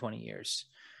 15, 20 years.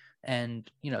 And,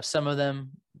 some of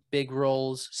them big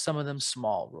roles, some of them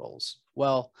small roles.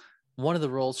 Well, one of the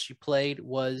roles she played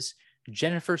was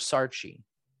Jennifer Sarchi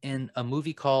in a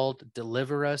movie called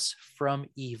Deliver Us from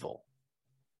Evil.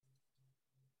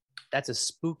 That's a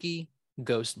spooky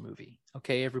ghost movie.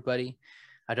 Okay, everybody.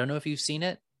 I don't know if you've seen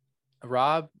it.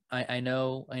 Rob, I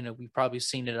know we've probably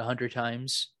seen it 100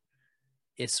 times.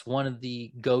 It's one of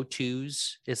the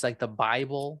go-tos. It's like the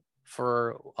Bible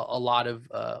for a lot of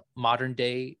modern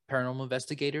day paranormal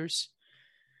investigators.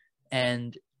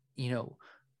 And,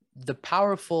 the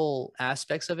powerful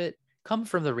aspects of it come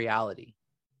from the reality,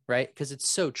 right? Because it's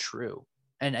so true.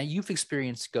 And you've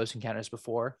experienced ghost encounters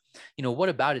before. What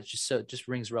about it just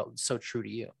rings so true to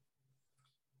you?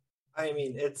 I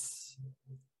mean, it's,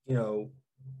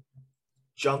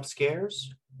 jump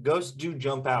scares. Ghosts do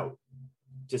jump out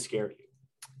to scare you.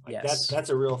 Like yes. That's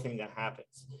a real thing that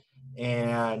happens.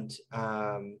 And,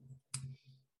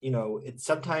 it's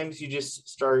sometimes you just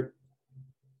start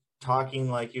talking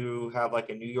like you have like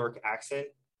a New York accent.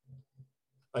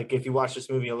 Like if you watch this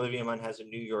movie, Olivia Munn has a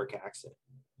New York accent.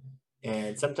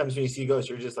 And sometimes when you see ghosts,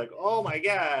 you're just like, oh my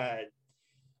God.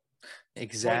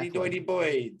 Exactly. Hoity-doity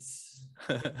boys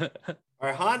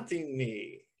are haunting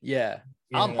me. Yeah.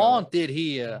 I'm haunted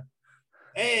here.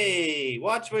 Hey,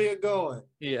 watch where you're going.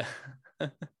 Yeah.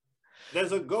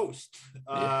 There's a ghost.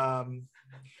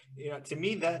 Yeah. To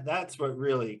me, that's what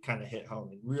really kind of hit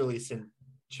home and really sent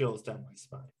chills down my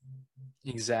spine.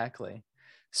 Exactly.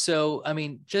 So, I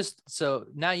mean, just so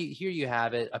now here you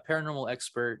have it, a paranormal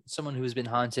expert, someone who's been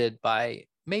haunted by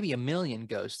maybe 1 million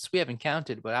ghosts. We haven't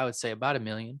counted, but I would say about 1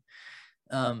 million,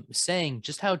 saying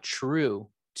just how true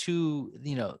to,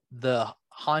 the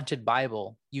haunted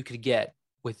Bible you could get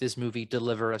with this movie,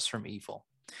 Deliver Us from Evil.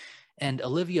 And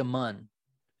Olivia Munn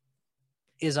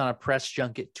is on a press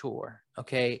junket tour.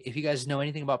 Okay. If you guys know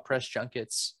anything about press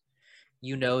junkets,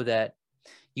 you know that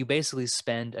you basically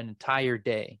spend an entire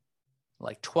day,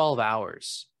 like 12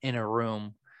 hours in a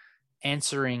room,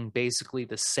 answering basically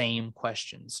the same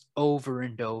questions over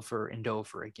and over and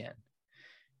over again.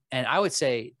 And I would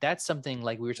say that's something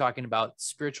like we were talking about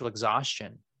spiritual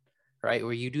exhaustion, right?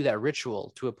 Where you do that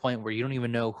ritual to a point where you don't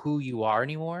even know who you are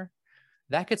anymore.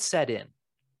 That could set in.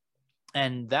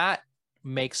 And that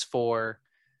makes for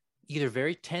either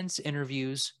very tense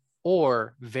interviews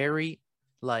or very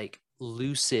like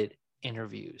lucid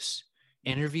interviews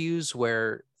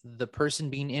where the person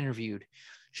being interviewed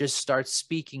just starts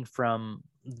speaking from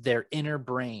their inner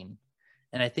brain.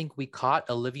 And I think we caught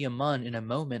Olivia Munn in a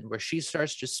moment where she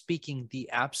starts just speaking the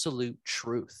absolute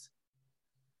truth.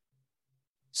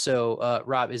 So,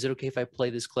 Rob, is it okay if I play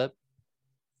this clip?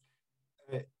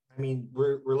 I mean,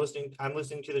 we're listening. I'm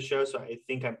listening to the show, so I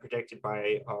think I'm protected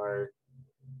by our,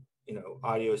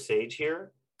 audio sage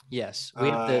here. Yes, we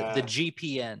have the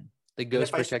GPN, the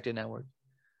Ghost Protected Network.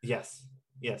 Yes,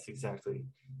 exactly.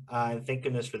 And thank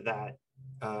goodness for that.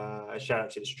 Shout out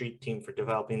to the street team for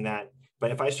developing that.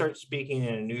 But if I start speaking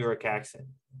in a New York accent,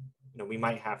 we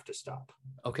might have to stop.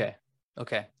 Okay.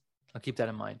 I'll keep that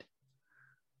in mind.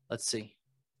 Let's see.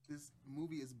 This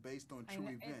movie is based on true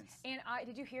events. And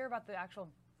did you hear about the actual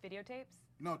videotapes?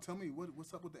 No, tell me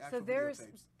what's up with the actual videotapes. So there's,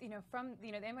 the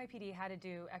NYPD had to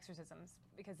do exorcisms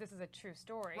because this is a true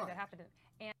story that happened.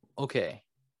 Okay,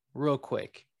 real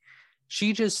quick.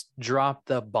 She just dropped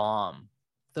the bomb,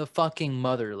 the fucking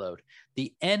motherload.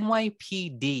 The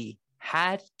NYPD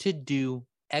had to do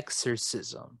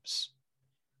exorcisms.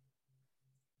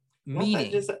 Well,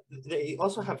 Meaning, they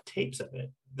also have tapes of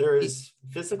it. There is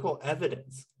physical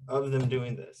evidence of them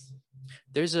doing this.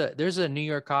 There's a New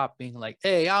York cop being like,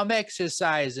 "Hey, I'm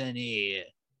exercising here.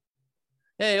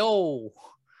 Hey, oh."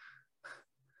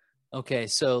 Okay,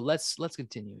 so let's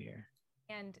continue here.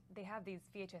 And they have these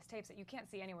VHS tapes that you can't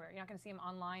see anywhere. You're not going to see them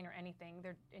online or anything.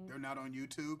 They're not on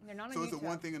YouTube. They're not on YouTube. So it's the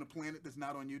one thing on the planet that's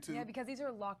not on YouTube. Yeah, because these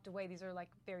are locked away. These are like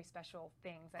very special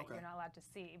things that you're not allowed to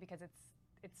see because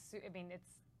it's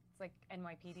like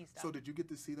NYPD stuff. So did you get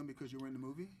to see them because you were in the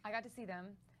movie? I got to see them.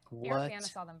 What? Eric Bana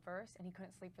saw them first, and he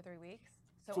couldn't sleep for 3 weeks.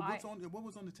 So what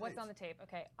was on the tape? What's on the tape?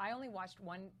 Okay, I only watched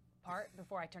one part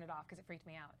before I turned it off because it freaked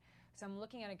me out. So I'm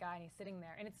looking at a guy and he's sitting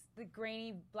there, and it's the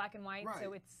grainy black and white. Right.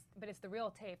 So it's the real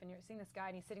tape, and you're seeing this guy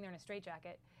and he's sitting there in a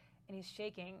straitjacket, and he's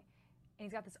shaking, and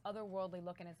he's got this otherworldly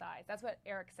look in his eyes. That's what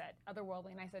Eric said,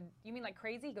 otherworldly. And I said, "You mean like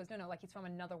crazy?" He goes, "No, like he's from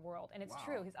another world." And it's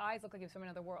true. His eyes look like he's from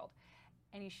another world.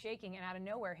 And he's shaking, and out of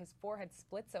nowhere, his forehead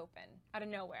splits open out of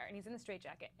nowhere, and he's in the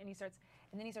straitjacket, and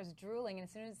then he starts drooling, and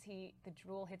as soon as the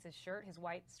drool hits his shirt, his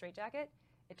white straitjacket,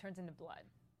 it turns into blood.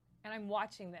 And I'm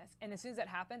watching this, and as soon as that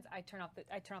happens, I turn off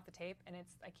the tape, and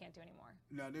I can't do anymore.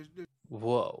 No, there's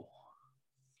Whoa.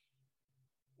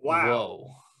 Wow.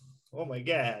 Whoa. Oh my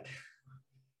God.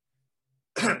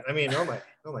 I mean, oh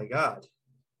my God.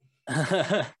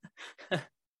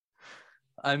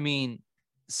 I mean,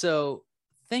 so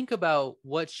think about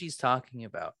what she's talking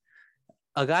about.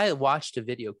 A guy that watched a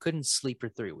video couldn't sleep for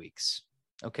 3 weeks.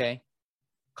 Okay.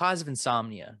 Cause of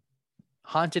insomnia,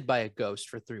 haunted by a ghost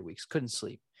for 3 weeks, couldn't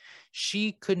sleep.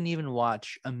 She couldn't even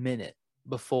watch a minute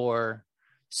before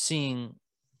seeing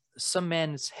some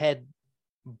man's head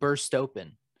burst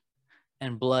open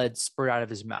and blood spurt out of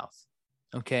his mouth.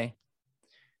 Okay.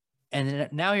 And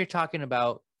now you're talking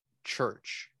about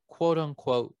church, quote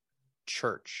unquote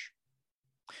church.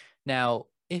 Now,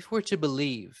 if we're to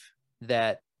believe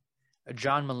that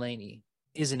John Mulaney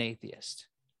is an atheist,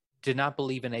 did not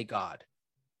believe in a God,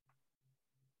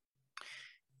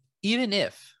 even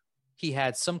if he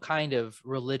had some kind of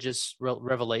religious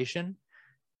revelation,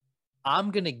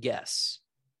 I'm going to guess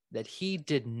that he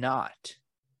did not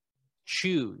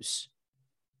choose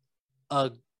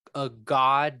a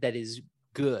God that is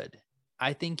good.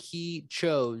 I think he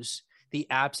chose the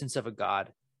absence of a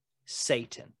God,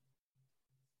 Satan.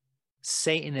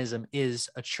 Satanism is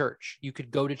a church. You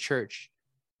could go to church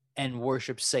and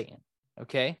worship Satan.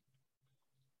 Okay.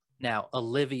 Now,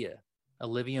 Olivia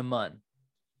Munn.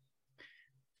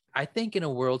 I think in a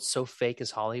world so fake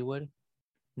as Hollywood,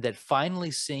 that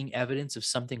finally seeing evidence of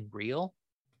something real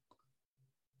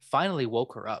finally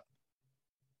woke her up.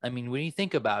 I mean, when you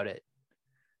think about it,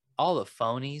 all the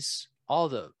phonies, all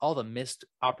the missed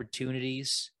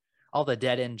opportunities, all the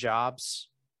dead end jobs,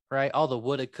 right? All the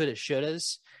woulda, coulda,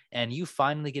 shouldas, and you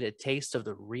finally get a taste of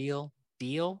the real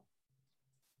deal,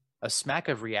 a smack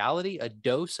of reality, a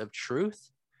dose of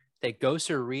truth, that ghosts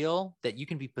are real, that you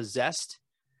can be possessed.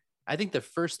 I think the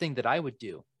first thing that I would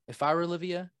do if I were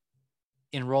Olivia,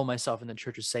 enroll myself in the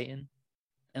Church of Satan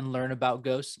and learn about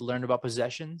ghosts, learn about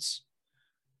possessions,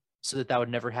 so that would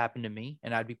never happen to me,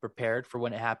 and I'd be prepared for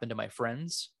when it happened to my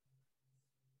friends.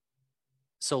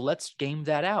 So let's game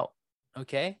that out.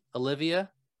 Okay. Olivia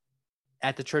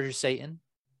at the Church of Satan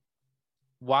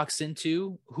walks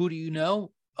into, who do you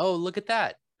know? Oh, look at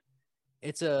that.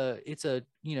 It's a,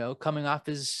 coming off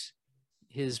his,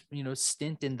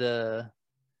 stint in the,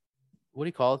 what do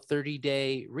you call it?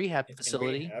 30-day rehab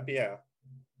facility. Rehab, yeah.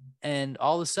 And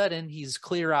all of a sudden he's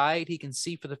clear-eyed. He can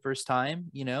see for the first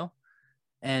time,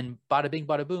 and bada bing,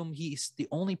 bada boom. He's the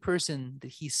only person that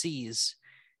he sees.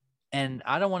 And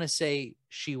I don't want to say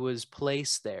she was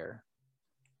placed there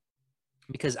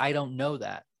because I don't know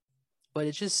that, but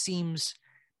it just seems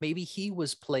maybe he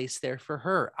was placed there for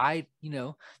her.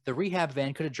 The rehab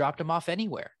van could have dropped him off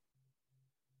anywhere.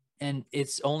 And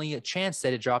it's only a chance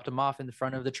that it dropped him off in the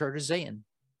front of the Church of Satan.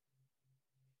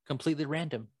 Completely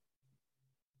random.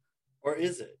 Or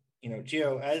is it?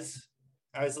 Gio, as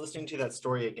I was listening to that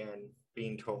story again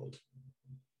being told,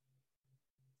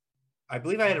 I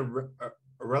believe I had a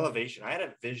revelation. I had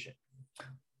a vision.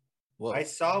 Whoa. I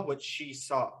saw what she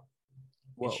saw.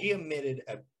 Whoa. And she omitted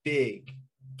a big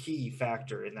key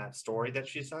factor in that story that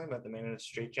she's talking about, the man in a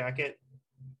straitjacket.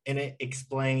 And it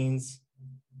explains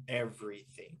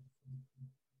everything.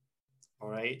 All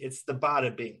right. It's the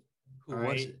bada bing. Who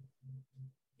was it?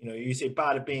 You say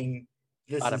bada bing.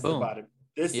 This bada is boom. the bada.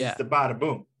 This is the bada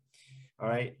boom. All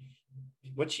right.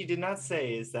 What she did not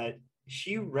say is that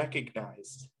she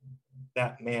recognized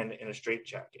that man in a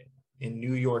straitjacket in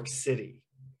New York City.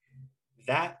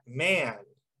 That man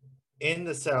in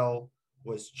the cell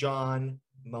was John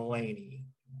Mulaney.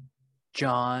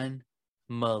 John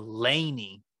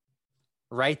Mulaney.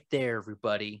 Right there,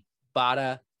 everybody.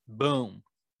 Bada boom.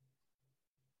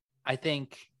 I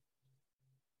think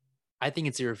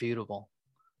it's irrefutable.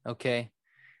 Okay.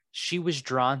 She was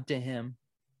drawn to him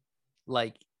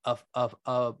like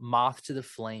a moth to the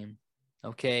flame.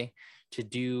 Okay. To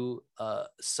do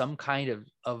some kind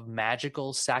of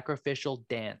magical sacrificial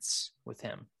dance with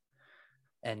him.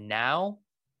 And now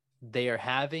they are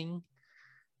having,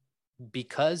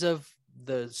 because of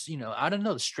the, I don't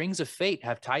know, the strings of fate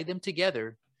have tied them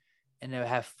together and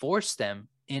have forced them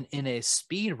in a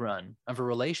speed run of a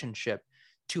relationship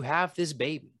to have this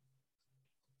baby.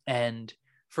 And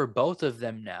for both of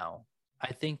them now,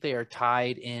 I think they are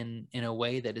tied in a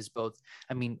way that is both,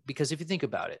 I mean, because if you think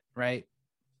about it, right,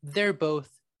 they're both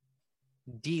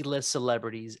D-list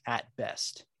celebrities at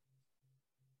best.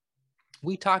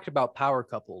 We talked about power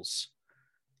couples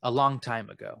a long time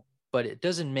ago, but it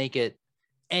doesn't make it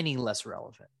any less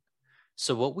relevant.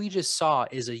 So what we just saw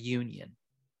is a union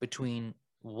between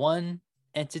one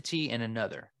entity and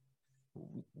another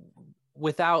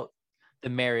without the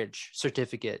marriage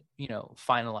certificate,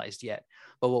 finalized yet.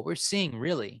 But what we're seeing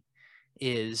really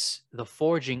is the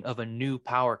forging of a new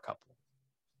power couple.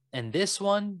 And this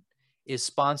one is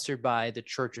sponsored by the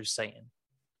Church of Satan.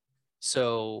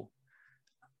 So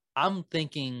I'm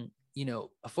thinking,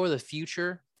 for the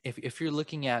future, if you're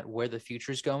looking at where the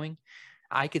future is going,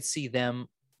 I could see them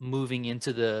moving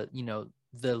into the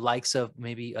likes of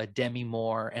maybe a Demi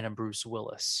Moore and a Bruce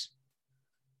Willis,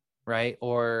 right?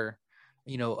 Or,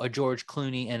 a George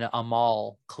Clooney and a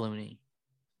Amal Clooney,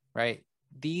 right?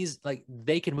 These, like,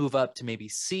 they can move up to maybe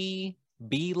C,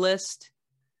 B list.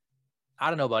 I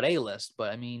don't know about A list,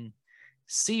 but I mean,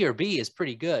 C or B is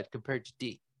pretty good compared to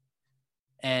D.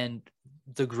 And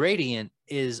the gradient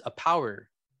is a power,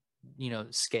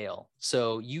 scale.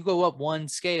 So you go up one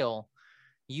scale,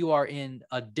 you are in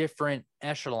a different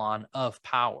echelon of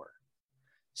power.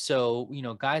 So,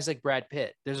 guys like Brad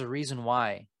Pitt, there's a reason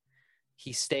why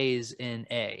he stays in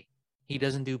A. He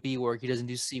doesn't do B work. He doesn't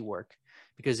do C work.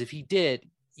 Because if he did,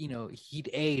 he'd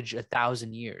age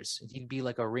 1,000 years. He'd be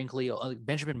like a wrinkly,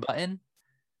 Benjamin Button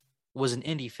was an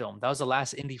indie film. That was the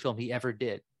last indie film he ever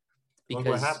did. Look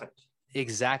what happened.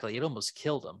 Exactly. It almost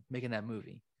killed him making that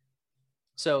movie.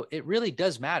 So it really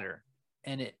does matter.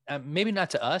 And it maybe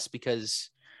not to us because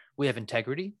we have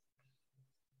integrity,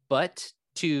 but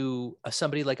to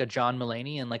somebody like a John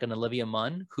Mulaney and like an Olivia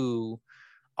Munn who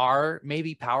are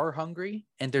maybe power hungry,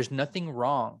 and there's nothing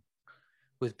wrong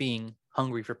with being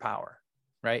hungry for power,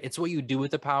 right? It's what you do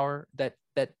with the power that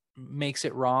makes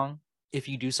it wrong if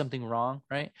you do something wrong,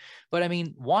 right? But I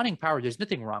mean, wanting power, there's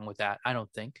nothing wrong with that, I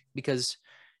don't think, because,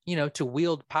 to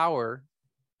wield power,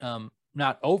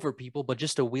 not over people, but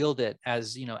just to wield it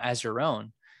as, as your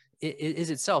own, it is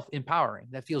itself empowering.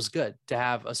 That feels good to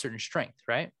have a certain strength,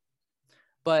 right?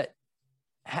 But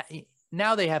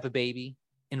now they have a baby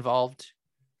involved.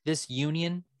 This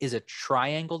union is a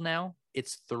triangle now.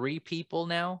 It's 3 people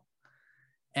now.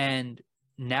 And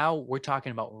now we're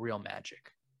talking about real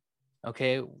magic.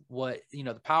 Okay. What,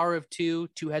 the power of 2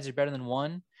 heads are better than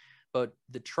 1, but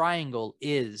the triangle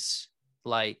is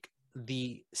like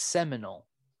the seminal,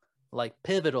 like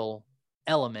pivotal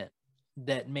element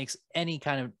that makes any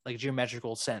kind of like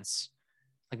geometrical sense,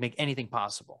 like make anything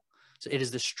possible. So it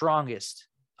is the strongest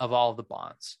of all of the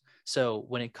bonds. So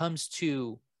when it comes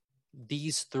to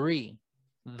these 3,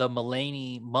 the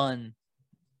Mulaney Munn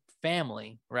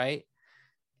family, right?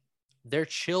 Their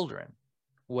children,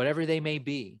 whatever they may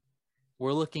be,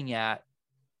 we're looking at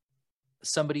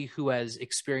somebody who has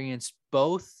experienced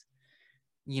both,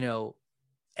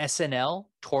 SNL,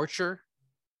 torture,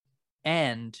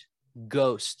 and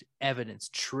ghost evidence,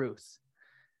 truth.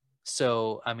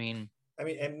 So, I mean,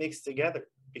 and mixed together,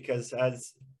 because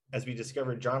as we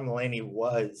discovered, John Mulaney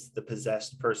was the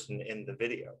possessed person in the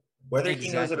video, whether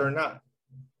he knows it or not.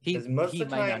 He might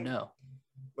not know.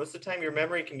 Most of the time, your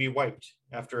memory can be wiped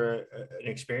after an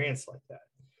experience like that.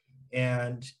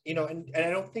 And, and I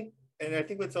don't think, and I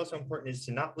think what's also important is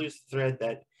to not lose the thread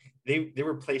that they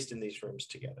were placed in these rooms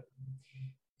together.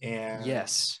 And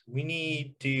yes, we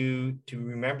need to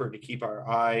remember to keep our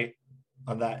eye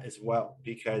on that as well,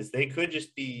 because they could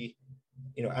just be,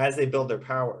 as they build their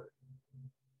power,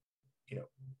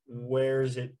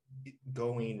 where's it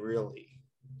going really?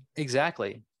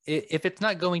 Exactly. If it's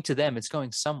not going to them, it's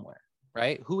going somewhere,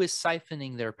 right? Who is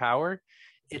siphoning their power?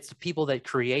 It's the people that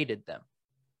created them,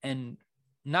 and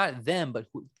not them, but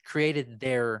who created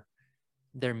their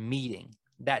meeting.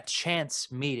 That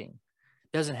chance meeting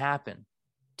doesn't happen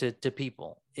to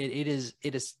people. It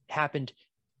has happened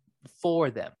for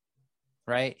them,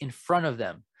 right in front of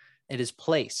them. It is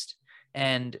placed.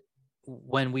 And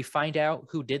when we find out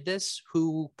who did this,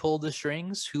 who pulled the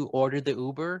strings, who ordered the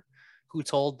Uber, who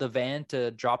told the van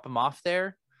to drop him off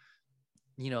there,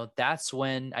 that's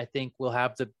when I think we'll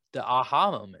have the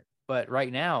aha moment. But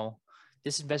right now,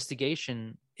 this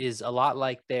investigation is a lot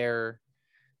like their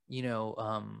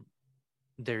union.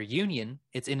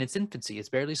 It's in its infancy. It's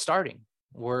barely starting.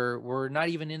 We're not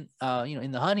even in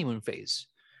in the honeymoon phase.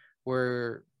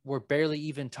 We're barely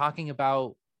even talking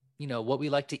about what we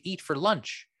like to eat for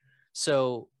lunch.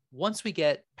 So once we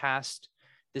get past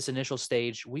this initial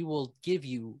stage, we will give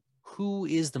you who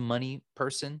is the money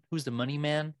person, who's the money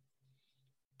man.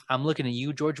 I'm looking at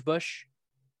you, George Bush.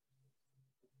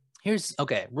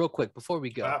 Okay, real quick before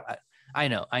we go. Wow. I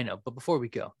know, but before we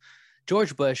go,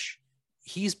 George Bush,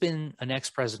 he's been an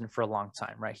ex-president for a long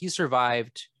time, right? He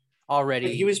survived already.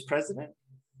 Wait, he was president?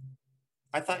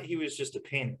 I thought he was just a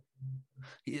painter.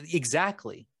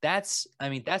 Exactly. That's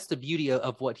the beauty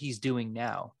of what he's doing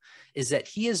now, is that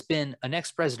he has been an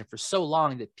ex-president for so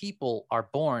long that people are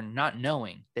born not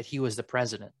knowing that he was the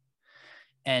president.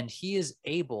 And he is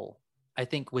able, I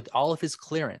think, with all of his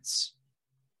clearance,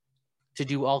 to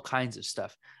do all kinds of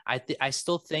stuff. I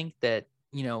still think that,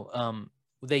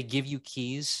 they give you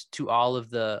keys to all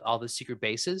the secret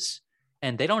bases,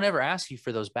 and they don't ever ask you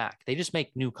for those back. They just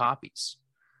make new copies.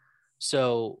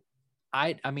 So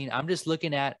I'm just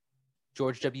looking at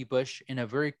George W. Bush in a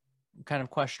very kind of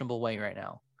questionable way right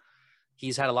now.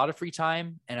 He's had a lot of free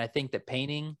time, and I think that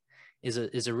painting is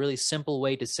a really simple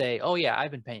way to say, oh yeah,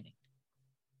 I've been painting,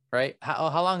 right?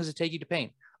 How long does it take you to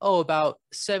paint? Oh, about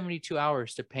 72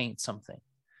 hours to paint something.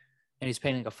 And he's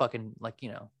painting a fucking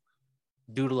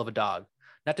doodle of a dog.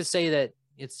 Not to say that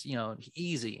it's,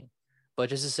 easy, but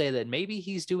just to say that maybe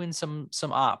he's doing some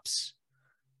ops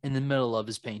in the middle of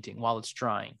his painting while it's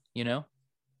drying, Yeah,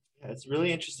 it's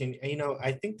really interesting.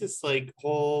 I think this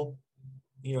whole,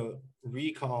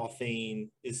 recall thing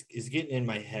is getting in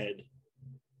my head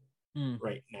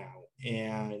right now.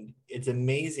 And it's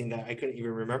amazing that I couldn't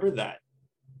even remember that.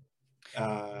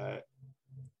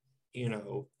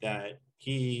 That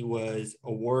he was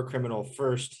a war criminal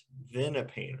first, then a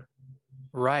painter.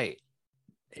 Right.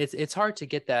 It's hard to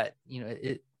get that,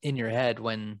 in your head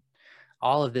when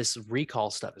all of this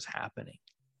recall stuff is happening.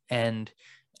 And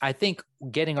I think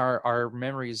getting our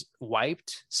memories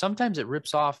wiped, sometimes it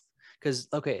rips off, because,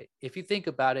 okay, if you think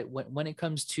about it, when it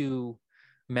comes to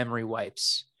memory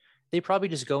wipes, they probably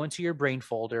just go into your brain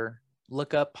folder,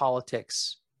 look up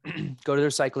politics, go to their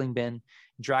recycling bin,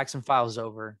 drag some files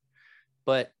over.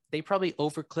 But they probably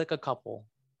overclick a couple,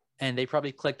 and they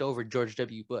probably clicked over George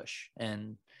W. Bush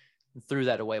and threw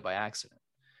that away by accident.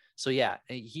 So yeah,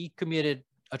 he committed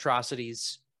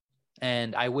atrocities,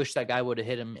 and I wish that guy would have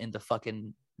hit him in the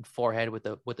fucking forehead with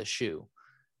a shoe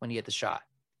when he hit the shot.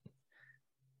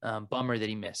 Bummer that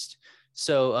he missed.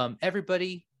 So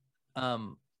everybody,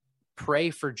 pray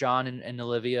for John and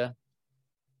Olivia,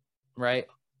 right?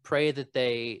 Pray that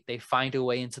they find a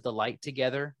way into the light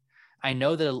together. I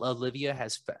know that Olivia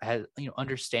has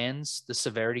understands the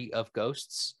severity of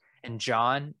ghosts, and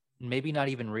John maybe not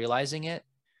even realizing it,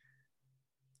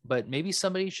 but maybe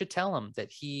somebody should tell him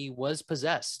that he was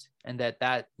possessed, and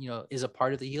that is a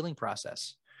part of the healing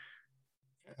process.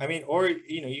 Or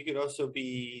you could also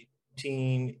be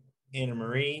Team Anna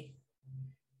Marie,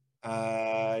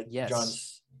 yes.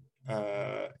 John's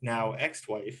now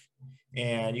ex-wife,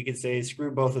 and you could say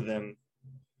screw both of them,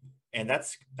 and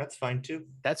that's fine too.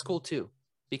 That's cool too,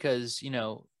 because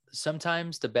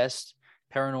sometimes the best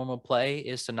paranormal play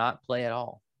is to not play at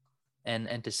all,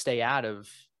 and to stay out of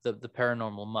the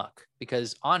paranormal muck.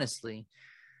 Because honestly,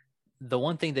 the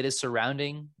one thing that is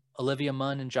surrounding Olivia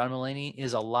Munn and John Mulaney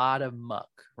is a lot of muck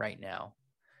right now,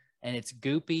 and it's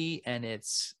goopy, and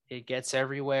it gets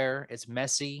everywhere. It's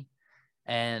messy,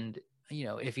 and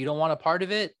if you don't want a part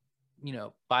of it,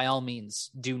 by all means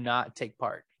do not take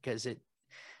part, because it,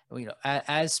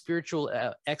 as spiritual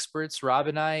experts, Rob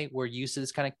and I were used to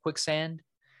this kind of quicksand,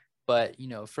 but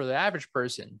for the average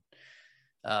person,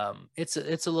 it's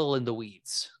a little in the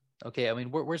weeds. Okay,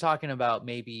 we're talking about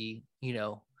maybe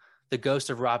the ghost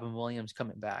of Robin Williams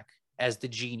coming back as the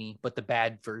genie, but the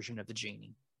bad version of the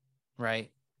genie, right?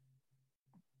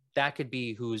 That could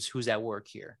be who's at work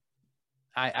here.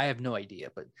 I have no idea,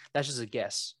 but that's just a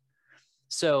guess.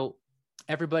 So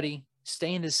everybody,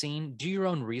 stay in the scene, do your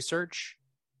own research.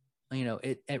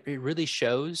 It really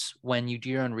shows when you do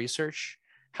your own research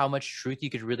how much truth you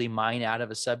could really mine out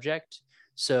of a subject.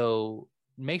 So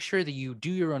make sure that you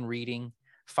do your own reading,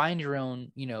 find your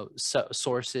own,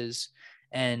 sources,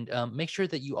 and make sure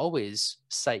that you always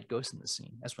cite Ghost in the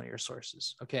Scene as one of your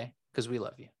sources, okay? Because we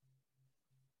love you.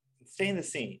 stay in the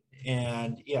scene.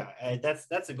 And yeah,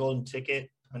 that's a golden ticket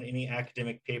on any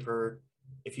academic paper.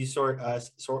 If you source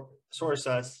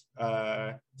us,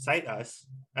 cite us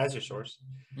as your source,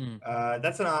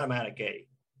 that's an automatic A.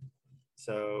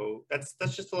 So that's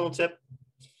just a little tip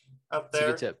up there.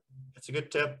 It's a good tip. It's a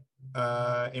good tip.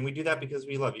 And we do that because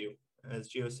we love you, as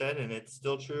Gio said, and it's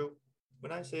still true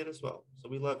when I say it as well. So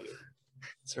we love you.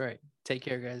 That's right. Take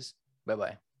care, guys.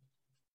 Bye-bye.